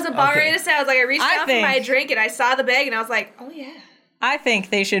Gwen. I was about ready to say, I was like, I reached out for think- my drink and I saw the bag and I was like, oh yeah. I think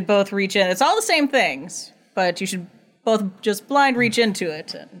they should both reach in. It's all the same things, but you should both just blind reach into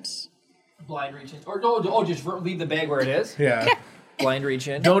it. And Blind reach in. Or just leave the bag where it is. Yeah. Blind reach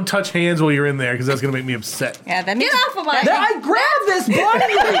in. Don't touch hands while you're in there, because that's going to make me upset. yeah, that Get means off of my I grabbed this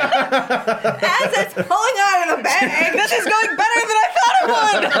blindly. as it's pulling out of the bag. this is going better than I thought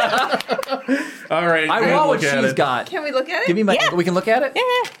it would. All right. I go want what look at she's it. got. Can we look at it? Give me my. Yeah. We can look at it.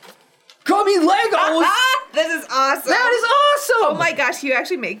 Yeah. Come me Legos. This is awesome. That is awesome. Oh my gosh, you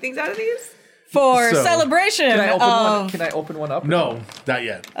actually make things out of these? For So- celebration Can I open one? of Can I open one up? No, not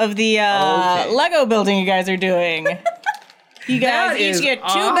yet. the Okay. Lego building you guys are doing. You That guys is each get 2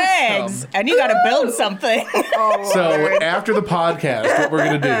 awesome. bags, and you got to build something. So, after the podcast, what we're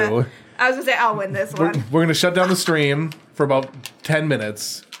going to do, I was gonna say I'll win this one. we're going to shut down the stream for about 10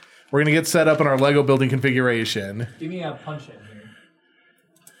 minutes. We're going to get set up in our Lego building configuration. Give me a punch in here.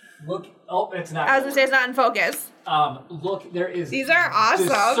 Look. Oh, it's not. I was gonna say it's not in focus. Look, there is. These are awesome.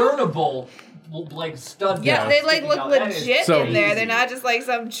 Discernible, like stud. Yeah, guys they like sticking look out. That is legit so in there. easy. They're not just like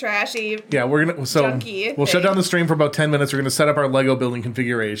some trashy. Yeah, we're gonna Junky we'll shut thing. down the stream for about 10 minutes. We're gonna set up our Lego building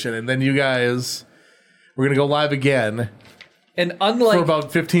configuration, and then you guys, we're gonna go live again And unlike for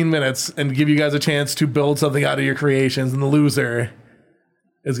about 15 minutes and give you guys a chance to build something out of your creations, and the loser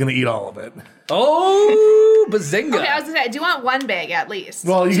is gonna eat all of it. bazinga. Okay, I was gonna say I do want one bag at least.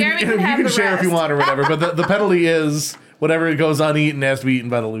 Well, you Jeremy can, you have can the share if you rest. want or whatever, but the penalty is whatever goes uneaten has to be eaten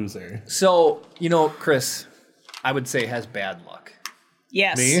by the loser. So Chris, I would say has bad luck.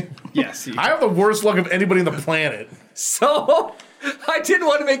 Yes. Me? Yes. I have the worst luck of anybody on the planet. So I didn't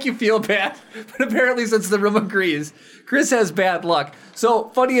want to make you feel bad, but apparently since the room agrees, Chris has bad luck. So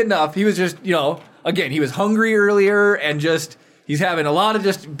funny enough, he was just, again, he was hungry earlier and just, he's having a lot of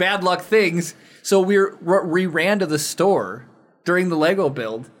just bad luck things. So we ran to the store during the Lego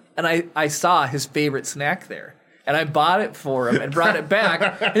build and I saw his favorite snack there and I bought it for him and brought it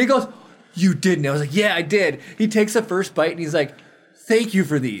back and he goes, "You didn't?" I was like, "Yeah, I did." He takes the first bite and he's like, "Thank you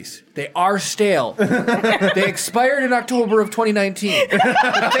for these. They are stale. They expired in October of 2019. But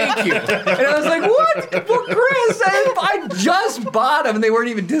thank you." And I was like, "What? Well, Chris, I just bought them and they weren't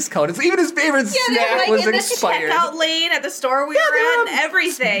even discounted. So even his favorite Yeah, they're snack like was in expired. the checkout lane at the store we they were were at and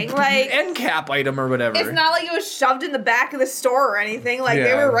everything. Like End cap item or whatever." it's not like it was shoved in the back of the store or anything. Like they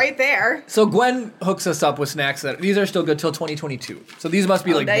Yeah. were right there. So Gwen hooks us up with snacks that these are still good till 2022. So these must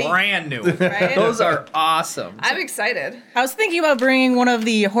be like nice. brand new. Right? Those are awesome. I'm excited. I was thinking about bringing one of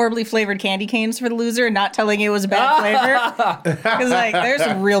the horribly specially flavored candy canes for the loser and not telling you it was a bad flavor. Because like there's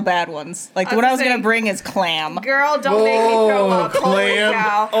some real bad ones. Like the one I was gonna bring is clam. Girl, don't make me throw up. Holy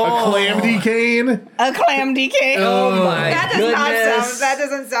cow. A clam cane. A clam decay. Oh my That does goodness. not sound. That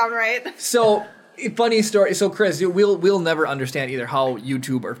doesn't sound right. So, funny story. So, Chris, we'll never understand either how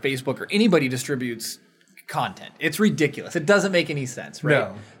YouTube or Facebook or anybody distributes content. It's ridiculous. It doesn't make any sense, right?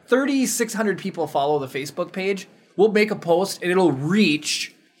 No. 3,600 people follow the Facebook page. We'll make a post and it'll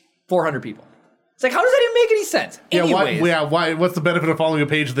reach 400 people. It's like, how does that even make any sense? Anyways, Why? What's the benefit of following a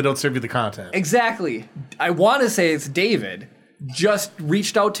page if they don't serve you the content? exactly. I want to say it's David just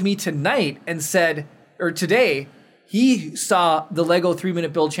reached out to me tonight and said, or today, he saw the Lego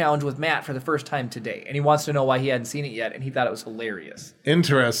 3-minute build challenge with Matt for the first time today, and he wants to know why he hadn't seen it yet, and he thought it was hilarious.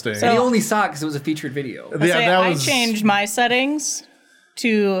 Interesting. And he only saw it because it was a featured video. I changed my settings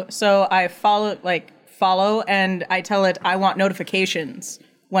to so I follow and I tell it I want notifications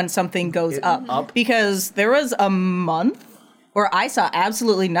when something goes up because there was a month where I saw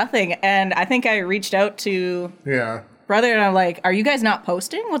absolutely nothing, and I think I reached out to brother and I'm like, are you guys not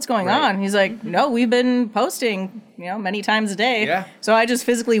posting? What's going on? He's like, no, we've been posting, many times a day. Yeah. So I just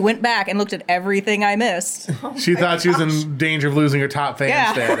physically went back and looked at everything I missed. She thought she was in danger of losing her top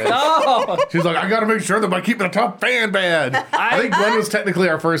fan status. Oh, She's like, I got to make sure that by keeping a top fan badge. I think Glenn was technically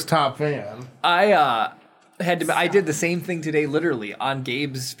our first top fan. I did the same thing today, literally on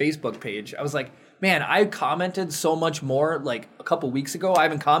Gabe's Facebook page. I was like, man, I commented so much more like a couple weeks ago. I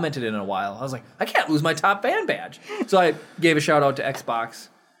haven't commented in a while. I was like, I can't lose my top fan badge. So I gave a shout out to Xbox.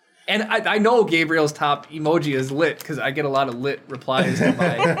 And I know Gabriel's top emoji is lit because I get a lot of lit replies to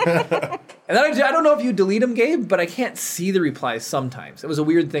my... And then I don't know if you delete them, Gabe, but I can't see the replies sometimes. It was a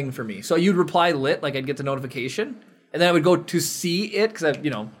weird thing for me. So you'd reply lit, like I'd get the notification. And then I would go to see it because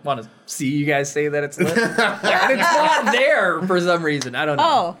I, want to see you guys say that it's lit. And it's not there for some reason. I don't know.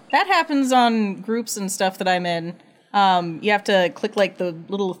 Oh, that happens on groups and stuff that I'm in. You have to click like the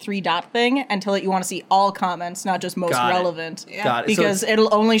little 3-dot thing and tell it you want to see all comments, not just most relevant. Got it. Because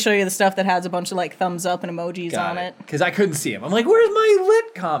it'll only show you the stuff that has a bunch of like thumbs up and emojis on it. Because I couldn't see them. I'm like, where's my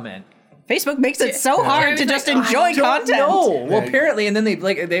lit comment? Facebook makes it so hard to just enjoy content. No, well, apparently, and then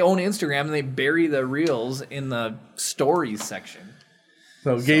they own Instagram and they bury the reels in the stories section.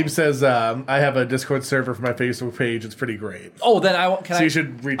 So Gabe says, I have a Discord server for my Facebook page. It's pretty great. Oh, then you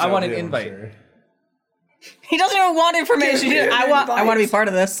should reach out. I want to an him, invite. Sure. He doesn't even want information. I want to be part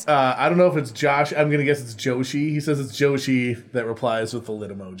of this. I don't know if it's Josh. I'm gonna guess it's Joshi. He says it's Joshi that replies with the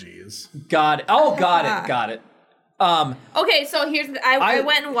lit emojis. Got it. Oh, got it. Okay, so here's I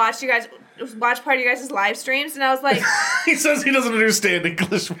went and watched part of you guys' live streams, and I was like, he says he doesn't understand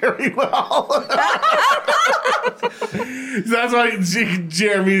English very well. That's why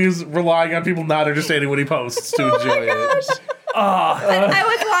Jeremy is relying on people not understanding what he posts to enjoy it. I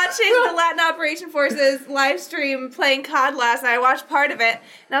was watching the Latin Operation Forces live stream playing COD last night. I watched part of it,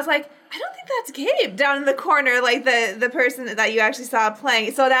 and I was like, I don't think that's Gabe down in the corner, like the person that you actually saw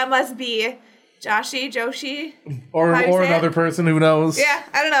playing. So that must be Joshi, or another person who knows. Yeah,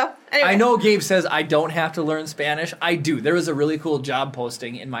 I don't know. Anyway. I know Gabe says I don't have to learn Spanish. I do. There was a really cool job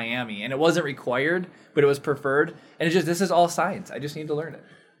posting in Miami, and it wasn't required, but it was preferred. And this is all science. I just need to learn it.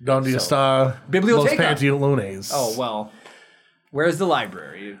 Donde está Biblioteca. Los Pantalones? Oh, well, where's the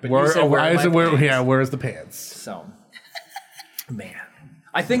library? But where's the pants? So, man,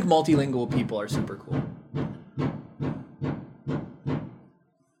 I think multilingual people are super cool.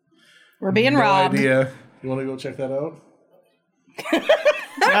 We're being robbed. Idea. You want to go check that out?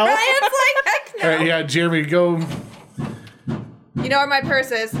 No. Ryan's like, heck no. All right, yeah, Jeremy, go. You know where my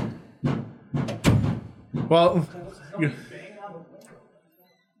purse is. Well,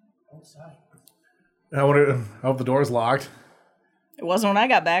 I hope the door's locked. It wasn't when I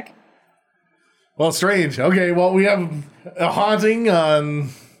got back. Well, strange. Okay, well, we have a haunting on...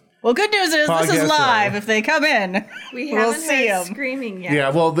 Well, good news is this is live. If they come in, we'll see them screaming yet. Yeah,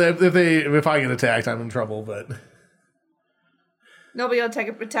 well, if I get attacked, I'm in trouble. But nobody will attack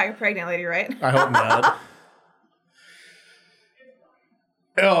a pregnant lady, right? I hope not.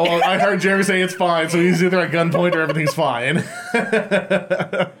 Oh, well, I heard Jeremy say it's fine, so he's either at gunpoint or everything's fine. What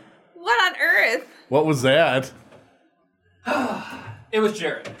on earth? What was that? It was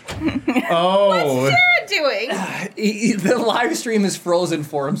Jared. Oh. What's Jared doing? The live stream is frozen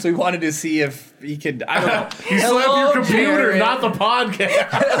for him, so he wanted to see if he could. I don't know. You slept your computer, Jared. not the podcast.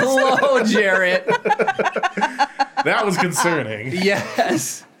 Hello, Jared. That was concerning.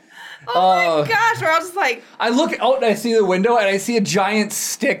 Yes. Oh my gosh, we're all just like. I look out and I see the window and I see a giant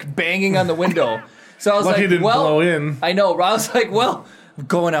stick banging on the window. So I was Lucky like, it didn't blow in. I know. I was like, well, I'm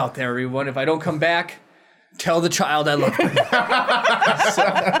going out there, everyone. If I don't come back, Tell the child I love her.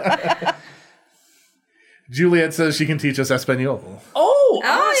 Juliet says she can teach us Espanol. Oh,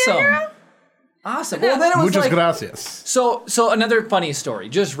 awesome. Yeah, girl. Awesome. Well, then it was Muchas like, gracias. so another funny story,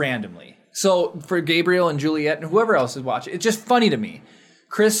 just randomly. So for Gabriel and Juliet and whoever else is watching, it's just funny to me.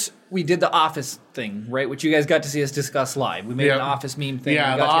 Chris, we did the Office thing, right? Which you guys got to see us discuss live. We made an Office meme thing.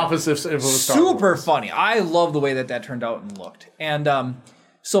 Yeah, the Office if it was Star super Wars. funny. I love the way that turned out and looked. And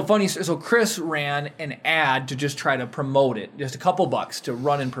so funny. So Chris ran an ad to just try to promote it, just a couple bucks to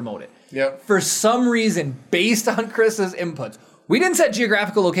run and promote it. Yep. For some reason, based on Chris's inputs, we didn't set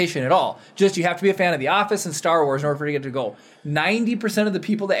geographical location at all. Just you have to be a fan of The Office and Star Wars in order for it to get to go. 90% of the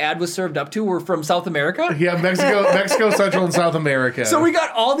people the ad was served up to were from South America. Yeah, Mexico, Central, and South America. So we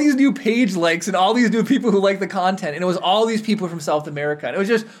got all these new page likes and all these new people who like the content, and it was all these people from South America. And it was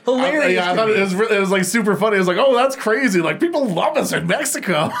just hilarious. I thought it was like super funny. It was like, oh, that's crazy. Like people love us in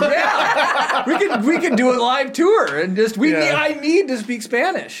Mexico. Yeah, we could do a live tour and just I need to speak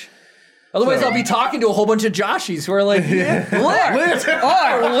Spanish. Otherwise, I'll be talking to a whole bunch of Joshies who are like, lit.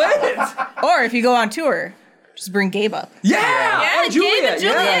 Or if you go on tour, just bring Gabe up. Yeah, and Julia. Gabe and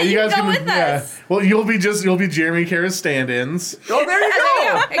Julia. Yeah. You can go with us. Well, you'll be Jeremy Kara's stand-ins. Oh, there you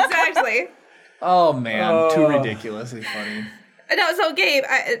go. Exactly. Oh man, too ridiculously funny. No, so Gabe,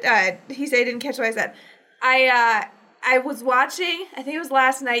 he said he didn't catch what I said. I was watching, I think it was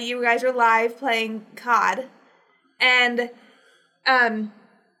last night, you guys were live playing COD, and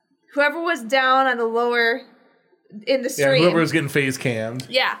whoever was down on the lower in the stream. Yeah, whoever was getting face cammed.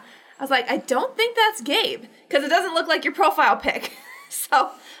 Yeah. I was like, I don't think that's Gabe, because it doesn't look like your profile pic.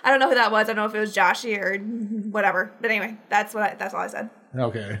 So I don't know who that was. I don't know if it was Joshy or whatever. But anyway, that's all I said.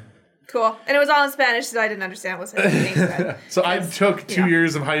 Okay. Cool. And it was all in Spanish, so I didn't understand what was being said. So I took 2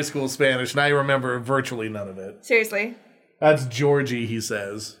 years of high school Spanish, and I remember virtually none of it. Seriously. That's Georgie, he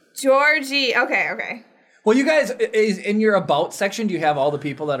says. Georgie. Okay. Well, you guys, is in your About section, do you have all the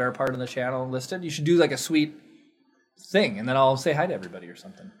people that are a part of the channel listed? You should do like a sweet thing, and then I'll say hi to everybody or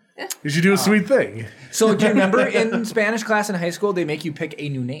something. You should do a sweet thing. So do you remember in Spanish class in high school, they make you pick a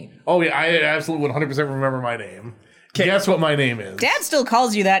new name? Oh, yeah, I absolutely 100% remember my name. Guess what my name is. Dad still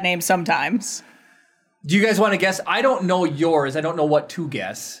calls you that name sometimes. Do you guys want to guess? I don't know yours. I don't know what to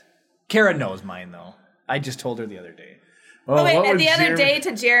guess. Kara knows mine, though. I just told her the other day. Oh, wait, what and would the other Jeremy- day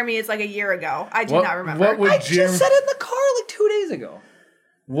to Jeremy is like a year ago. I do not remember. What would I Jeremy... just said it in the car like 2 days ago.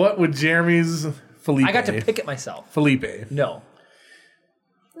 What would Jeremy's Felipe... I got to pick it myself. Felipe. No.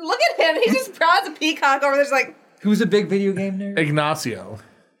 Look at him. He's just proud as a peacock over there. Just like, Who's a big video game nerd? Ignacio.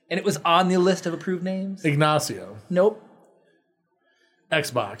 And it was on the list of approved names? Ignacio. Nope.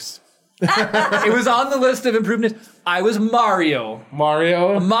 Xbox. It was on the list of improved names. I was Mario.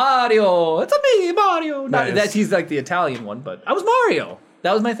 Mario. Mario. It's a me, Mario. Nice. That's he's like the Italian one, but I was Mario.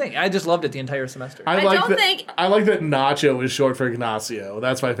 That was my thing. I just loved it the entire semester. I don't think- I like that Nacho is short for Ignacio.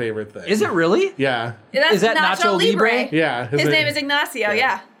 That's my favorite thing. Is it really? Yeah. that's Is that Nacho Libre? Yeah. His name is Ignacio,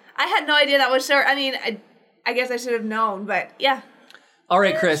 yeah. I had no idea that was short. I mean, I guess I should have known, but yeah. All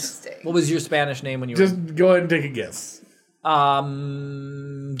right, Chris. Interesting. What was your Spanish name when you were? Just go ahead and take a guess.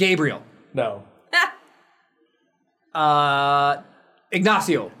 Gabriel. No.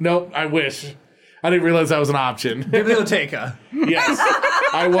 Ignacio. Nope, I wish. I didn't realize that was an option. Biblioteca. Yes.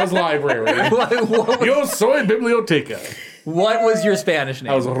 I was library. Yo soy biblioteca. What was your Spanish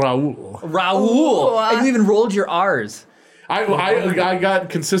name? I was Raul. Raul. Ooh. And you even rolled your R's. I got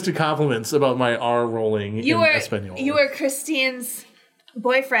consistent compliments about my R rolling You in were Espanol. you were Christine's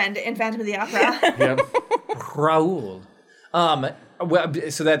boyfriend in Phantom of the Opera. Yep. Raul.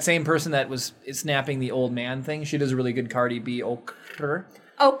 So that same person that was snapping the old man thing, she does a really good Cardi B okr.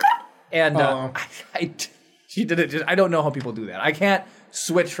 Oh, And she did it just, I don't know how people do that. I can't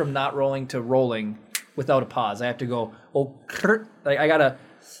switch from not rolling to rolling without a pause. I have to go, okr. Like I gotta.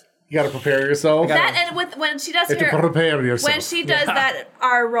 You gotta prepare yourself. that and with when she does You have to her prepare yourself. when she does that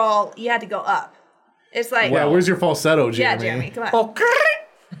R roll, you had to go up. It's like Yeah, where's your falsetto, yeah, Jeremy? Jeremy, come on. Okr.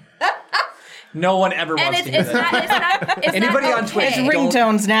 No one ever And wants to hear it's that. not Anybody not on okay. Twitch, It's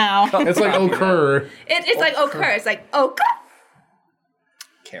ringtones now. It's like occur. It's like occur. It's like occur.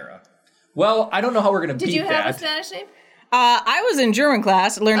 Kara. Well, I don't know how we're gonna Did beat you have that. a Spanish name? I was in German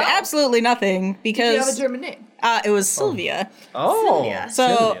class, learned Oh. absolutely nothing Did you have a because German name? it was Sylvia. Oh, Sylvia. So-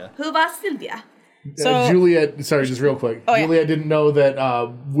 Sylvia. Who was Sylvia? So- Juliet, sorry, just real quick. Oh, yeah. Juliet didn't know that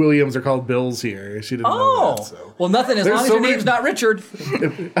Williams are called Bills here. She didn't know Oh, that. So. well, nothing as There's long as so your many- name's not Richard.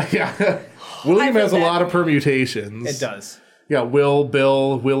 Yeah. William I has a feel lot bad. of permutations. It does. Yeah, Will,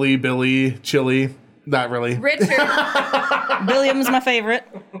 Bill, Willie, Billy, Chili. Not really. Richard. William's my favorite.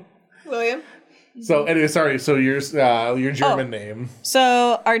 William. So anyway, sorry. So your German name.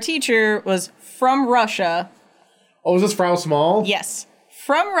 So our teacher was from Russia. Oh, is this Frau Small? Yes,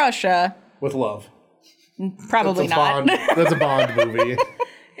 from Russia. With love. Probably not. That's a Bond movie.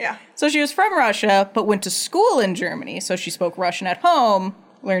 Yeah. So she was from Russia, but went to school in Germany. So she spoke Russian at home,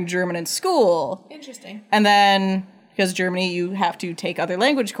 learned German in school. Interesting. And then, because Germany, you have to take other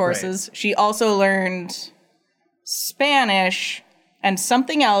language courses, she also learned Spanish and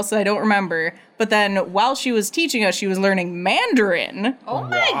something else that I don't remember. But then while she was teaching us, she was learning Mandarin. Oh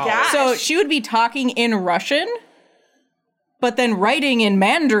my gosh. So she would be talking in Russian, but then writing in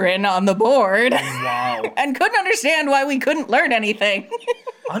Mandarin on the board. Wow. And couldn't understand why we couldn't learn anything.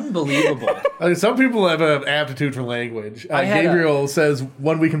 Unbelievable. I mean, some people have an aptitude for language. Gabriel says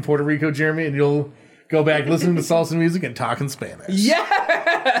 1 week in Puerto Rico, Jeremy, and you'll go back listening to salsa music and talk in Spanish.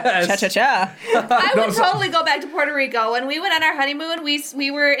 Yes! Cha-cha-cha. I would totally go back to Puerto Rico. When we went on our honeymoon,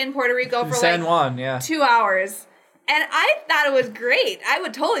 we were in Puerto Rico for San Juan, yeah. 2 hours. And I thought it was great. I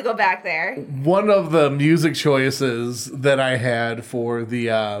would totally go back there. One of the music choices that I had for the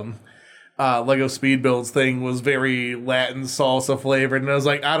Lego Speed Builds thing was very Latin salsa flavored, and I was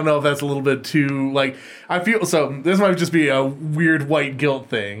like, I don't know if that's a little bit too, like, I feel, so this might just be a weird white guilt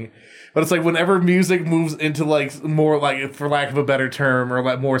thing, but it's like whenever music moves into like more like, for lack of a better term, or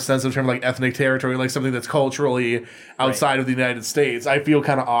like more sensitive term, like ethnic territory, like something that's culturally outside of the United States, I feel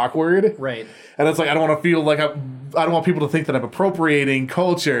kind of awkward. Right. And it's like, I don't want to feel like I don't want people to think that I'm appropriating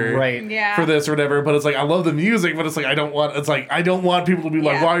culture for this or whatever, but it's like, I love the music, but it's like, I don't want people to be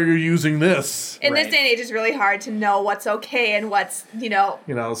like, why are you using this? In this day and age, it's really hard to know what's okay and what's,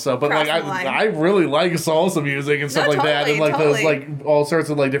 so, but like, I really like salsa music and stuff like that, and like those, like, all sorts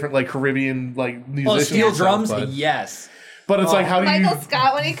of like different, like, Caribbean, like, musicians. Steel drums? Yes. But it's like, how do you... Michael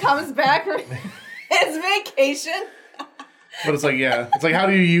Scott, when he comes back from his vacation... But it's like, it's like, how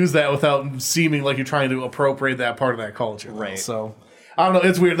do you use that without seeming like you're trying to appropriate that part of that culture? Right. So, I don't know.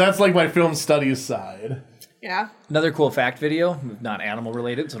 It's weird. That's like my film studies side. Yeah. Another cool fact video, not animal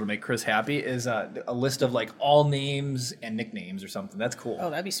related, so it'll make Chris happy, is a list of like all names and nicknames or something. That's cool. Oh,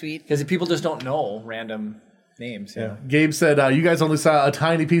 that'd be sweet. Because people just don't know random names. Yeah. Gabe said, you guys only saw a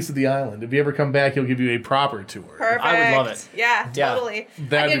tiny piece of the island. If you ever come back, he'll give you a proper tour. Perfect. I would love it. Yeah, totally.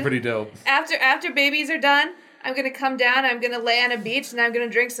 That'd be pretty dope. After babies are done, I'm going to come down, I'm going to lay on a beach, and I'm going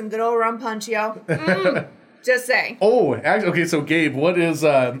to drink some good old rum punch, yo. Just saying. Oh, actually, okay, so Gabe, what is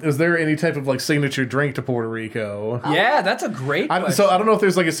there any type of like signature drink to Puerto Rico? Yeah, that's a great question. So I don't know if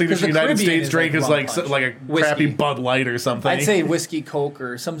there's like a signature United Caribbean States drink is like a whiskey. crappy Bud Light or something. I'd say whiskey Coke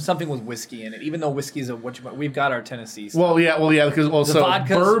or something with whiskey in it, even though whiskey's we've got our Tennessee stuff. Well, yeah, because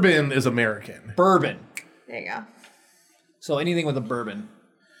bourbon is American. Bourbon. There you go. So anything with a bourbon.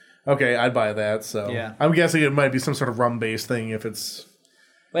 Okay, I'd buy that. So yeah. I'm guessing it might be some sort of rum-based thing if it's...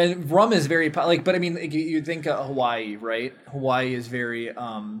 But rum is very, like, but I mean, you think of Hawaii, right? Hawaii is very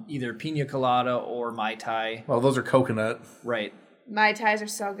either pina colada or Mai Tai. Well, those are coconut. Right. Mai Tais are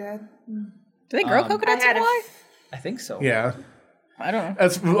so good. Do they grow coconuts in Hawaii? I think so. Yeah. I don't know.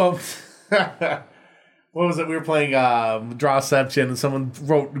 That's... what was it? We were playing Drawception and someone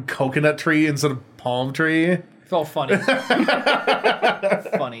wrote coconut tree instead of palm tree. Felt funny.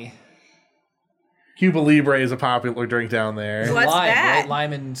 Funny. Cuba Libre is a popular drink down there. What's lime, that? Right?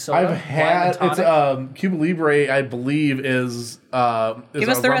 Lime and soda. I've had it's Cuba Libre, I believe, is Give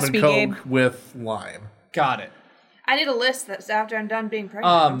us the rum recipe, and Coke Gabe. with lime. Got it. I need a list that's after I'm done being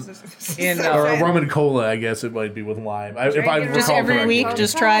pregnant. Or rum and cola, I guess it might be with lime. If I Just Just recall every correctly. week,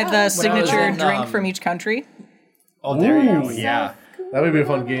 just try the signature in, drink from each country. Oh, there you Ooh. go. Yeah. That would be a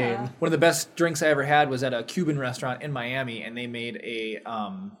fun game. One of the best drinks I ever had was at a Cuban restaurant in Miami, and they made a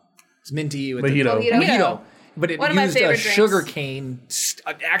it's minty with Mojito. Mojito. But it One of my used a favorite drinks. sugar cane,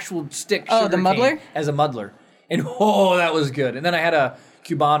 an actual stick Oh, sugar the cane muddler? as a muddler. And that was good. And then I had a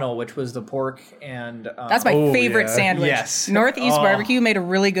Cubano, which was the pork and... That's my Oh, favorite yeah. sandwich. Yes. Northeast Barbecue made a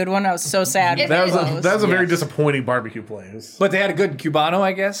really good one. I was so sad. when That they closed. was a very Yes. disappointing barbecue place. But they had a good Cubano,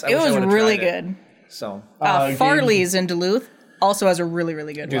 I guess. It was really good. So, Farley's in Duluth also has a really,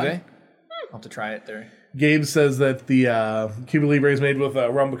 really good do one. they? I'll have to try it there. Gabe says that the Cuba Libre is made with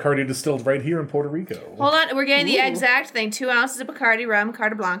rum Bacardi distilled right here in Puerto Rico. Hold on, we're getting the exact thing. 2 ounces of Bacardi rum,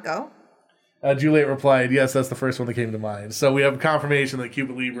 Carta Blanco. Juliet replied, yes, that's the first one that came to mind. So we have confirmation that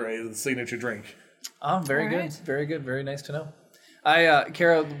Cuba Libre is the signature drink. Oh, very All good. right. Very good. Very nice to know.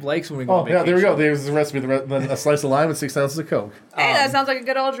 Kara likes when we go on Oh, vacation. yeah, there we go. There's the recipe. A slice of lime and 6 ounces of Coke. Hey, that sounds like a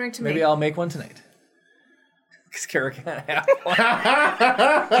good old drink to me. Maybe I'll make one tonight. Because Kara can't have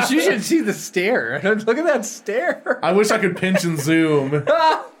one. You should see the stare. Look at that stare. I wish I could pinch and zoom.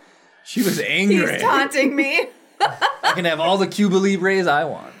 She was angry. He's taunting me. I can have all the Cuba Libres I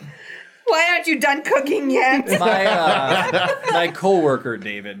want. Why aren't you done cooking yet? My coworker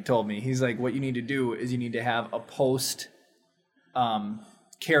David told me, he's like, what you need to do is you need to have a post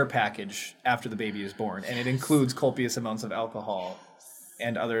care package after the baby is born, and it includes copious amounts of alcohol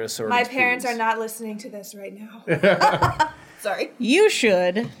and other assorted My parents foods. are not listening to this right now. Sorry. You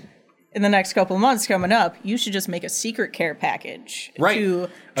should, in the next couple of months coming up, you should just make a secret care package to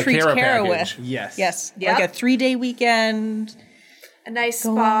treat care Kara package. with. Yes. Yes. Yep. Like a 3-day weekend. A nice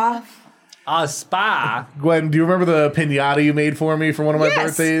spa. A spa. Gwen, do you remember the pinata you made for me for one of my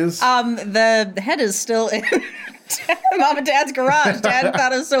birthdays? The head is still in Mom and Dad's garage. Dad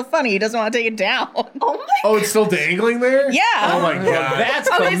thought it was so funny. He doesn't want to take it down. Oh, it's still dangling there? Yeah. Oh my god. That's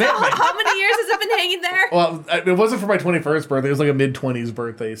Okay, so commitment. how many years has it been hanging there? Well, it wasn't for my 21st birthday. It was like a mid-20s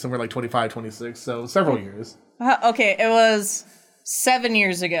birthday, somewhere like 25, 26, so several years. Okay, it was 7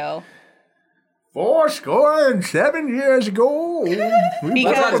 years ago. 7 years ago.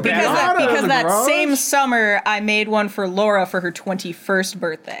 Because that same summer, I made one for Laura for her 21st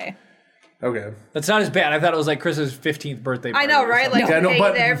birthday. Okay. That's not as bad. I thought it was like Chris's 15th birthday party. I know, right? Like, Yeah, no, hanging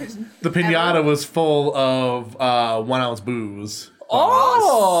but there. the pinata was full of 1 ounce booze.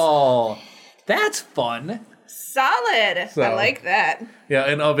 Oh, that's fun. Solid. So- I like that. Yeah,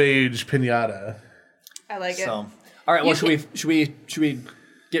 an of-age pinata. I like it. So, all right. Well, should we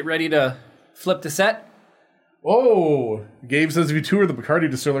get ready to flip the set? Oh, Gabe says if you tour the Bacardi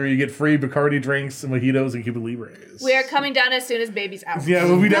distillery, you get free Bacardi drinks and mojitos and Cuba Libres. We are coming down as soon as baby's out. Yeah,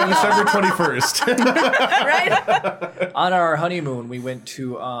 we'll be down December 21st. Right? On our honeymoon, we went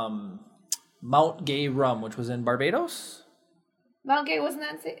to Mount Gay Rum, which was in Barbados. Mount Gay wasn't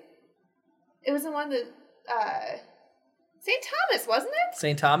that it was in one of the St. Thomas, wasn't it?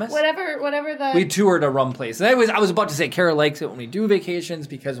 St. Thomas? Whatever the We toured a rum place. And I was about to say, Kara likes it when we do vacations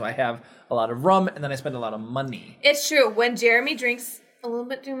because I have a lot of rum and then I spend a lot of money. It's true. When Jeremy drinks a little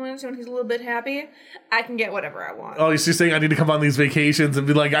bit too much, when he's a little bit happy, I can get whatever I want. Oh, you're saying I need to come on these vacations and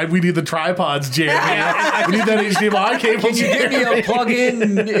be like, we need the tripods, Jeremy. We need that HDMI cable. Can you give me a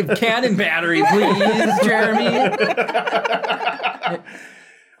plug-in Canon battery, please, Jeremy?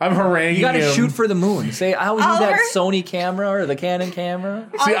 I'm haranguing You got to him. shoot for the moon. Say, I always need that Oliver? Sony camera or the Canon camera.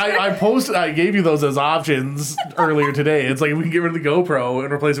 See, I gave you those as options earlier today. It's like we can get rid of the GoPro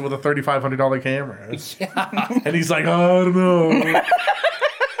and replace it with a $3,500 camera. Yeah. And he's like, oh, I don't know.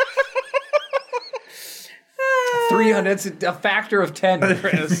 300, it's a factor of 10,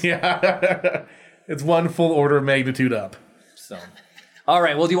 Chris. Yeah. It's one full order of magnitude up. So, all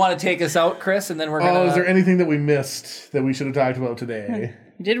right. Well, do you want to take us out, Chris? And then we're going to... Oh, is there anything that we missed that we should have talked about today?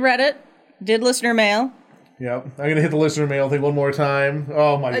 Did Reddit. Did listener mail. Yep. I'm going to hit the listener mail thing one more time.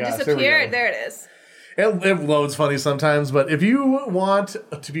 Oh my It gosh. disappeared. There it is. It loads funny sometimes, but if you want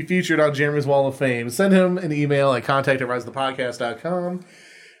to be featured on Jeremy's Wall of Fame, send him an email at contact@risethepodcast.com.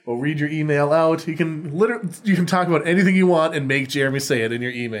 We'll read your email out. You can talk about anything you want and make Jeremy say it in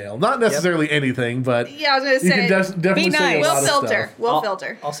your email. Not necessarily anything, but Yeah, I was going to you say. can definitely Be say a nice. lot We'll of filter. stuff. We'll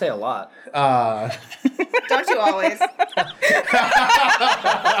filter. I'll say a lot. Don't you always?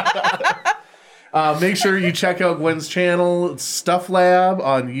 Make sure you check out Gwen's channel, it's Stuff Lab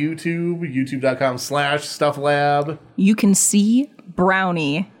on YouTube, youtube.com/StuffLab. You can see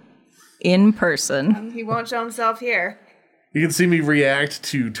Brownie in person. He won't show himself here. You can see me react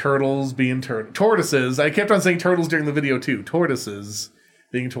to turtles being tortoises. I kept on saying turtles during the video too. Tortoises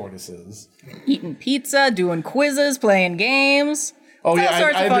being tortoises. Eating pizza, doing quizzes, playing games. Oh It's all yeah,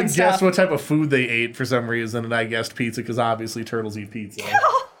 sorts I of had fun to guess stuff. what type of food they ate for some reason, and I guessed pizza because obviously turtles eat pizza.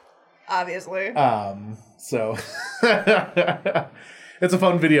 Obviously. So it's a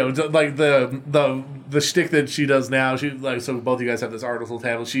fun video. Like the shtick that she does now. She so both of you guys have this Artisol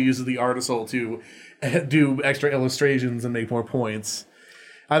tablet. She uses the Artisol to do extra illustrations and make more points.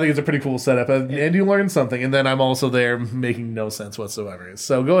 I think it's a pretty cool setup, and you learn something. And then I'm also there making no sense whatsoever.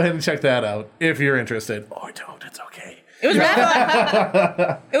 So go ahead and check that out if you're interested. Or don't. It's okay. It was really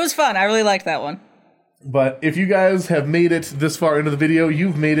fun. It was fun. I really liked that one. But if you guys have made it this far into the video,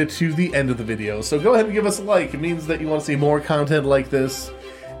 you've made it to the end of the video. So go ahead and give us a like. It means that you want to see more content like this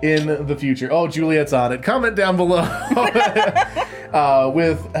in the future. Oh, Juliet's on it. Comment down below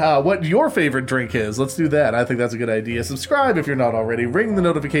with what your favorite drink is. Let's do that. I think that's a good idea. Subscribe if you're not already. Ring the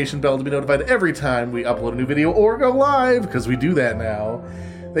notification bell to be notified every time we upload a new video or go live, because we do that now.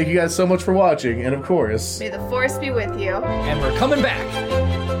 Thank you guys so much for watching, and of course... May the force be with you. And we're coming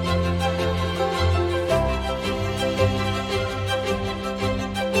back.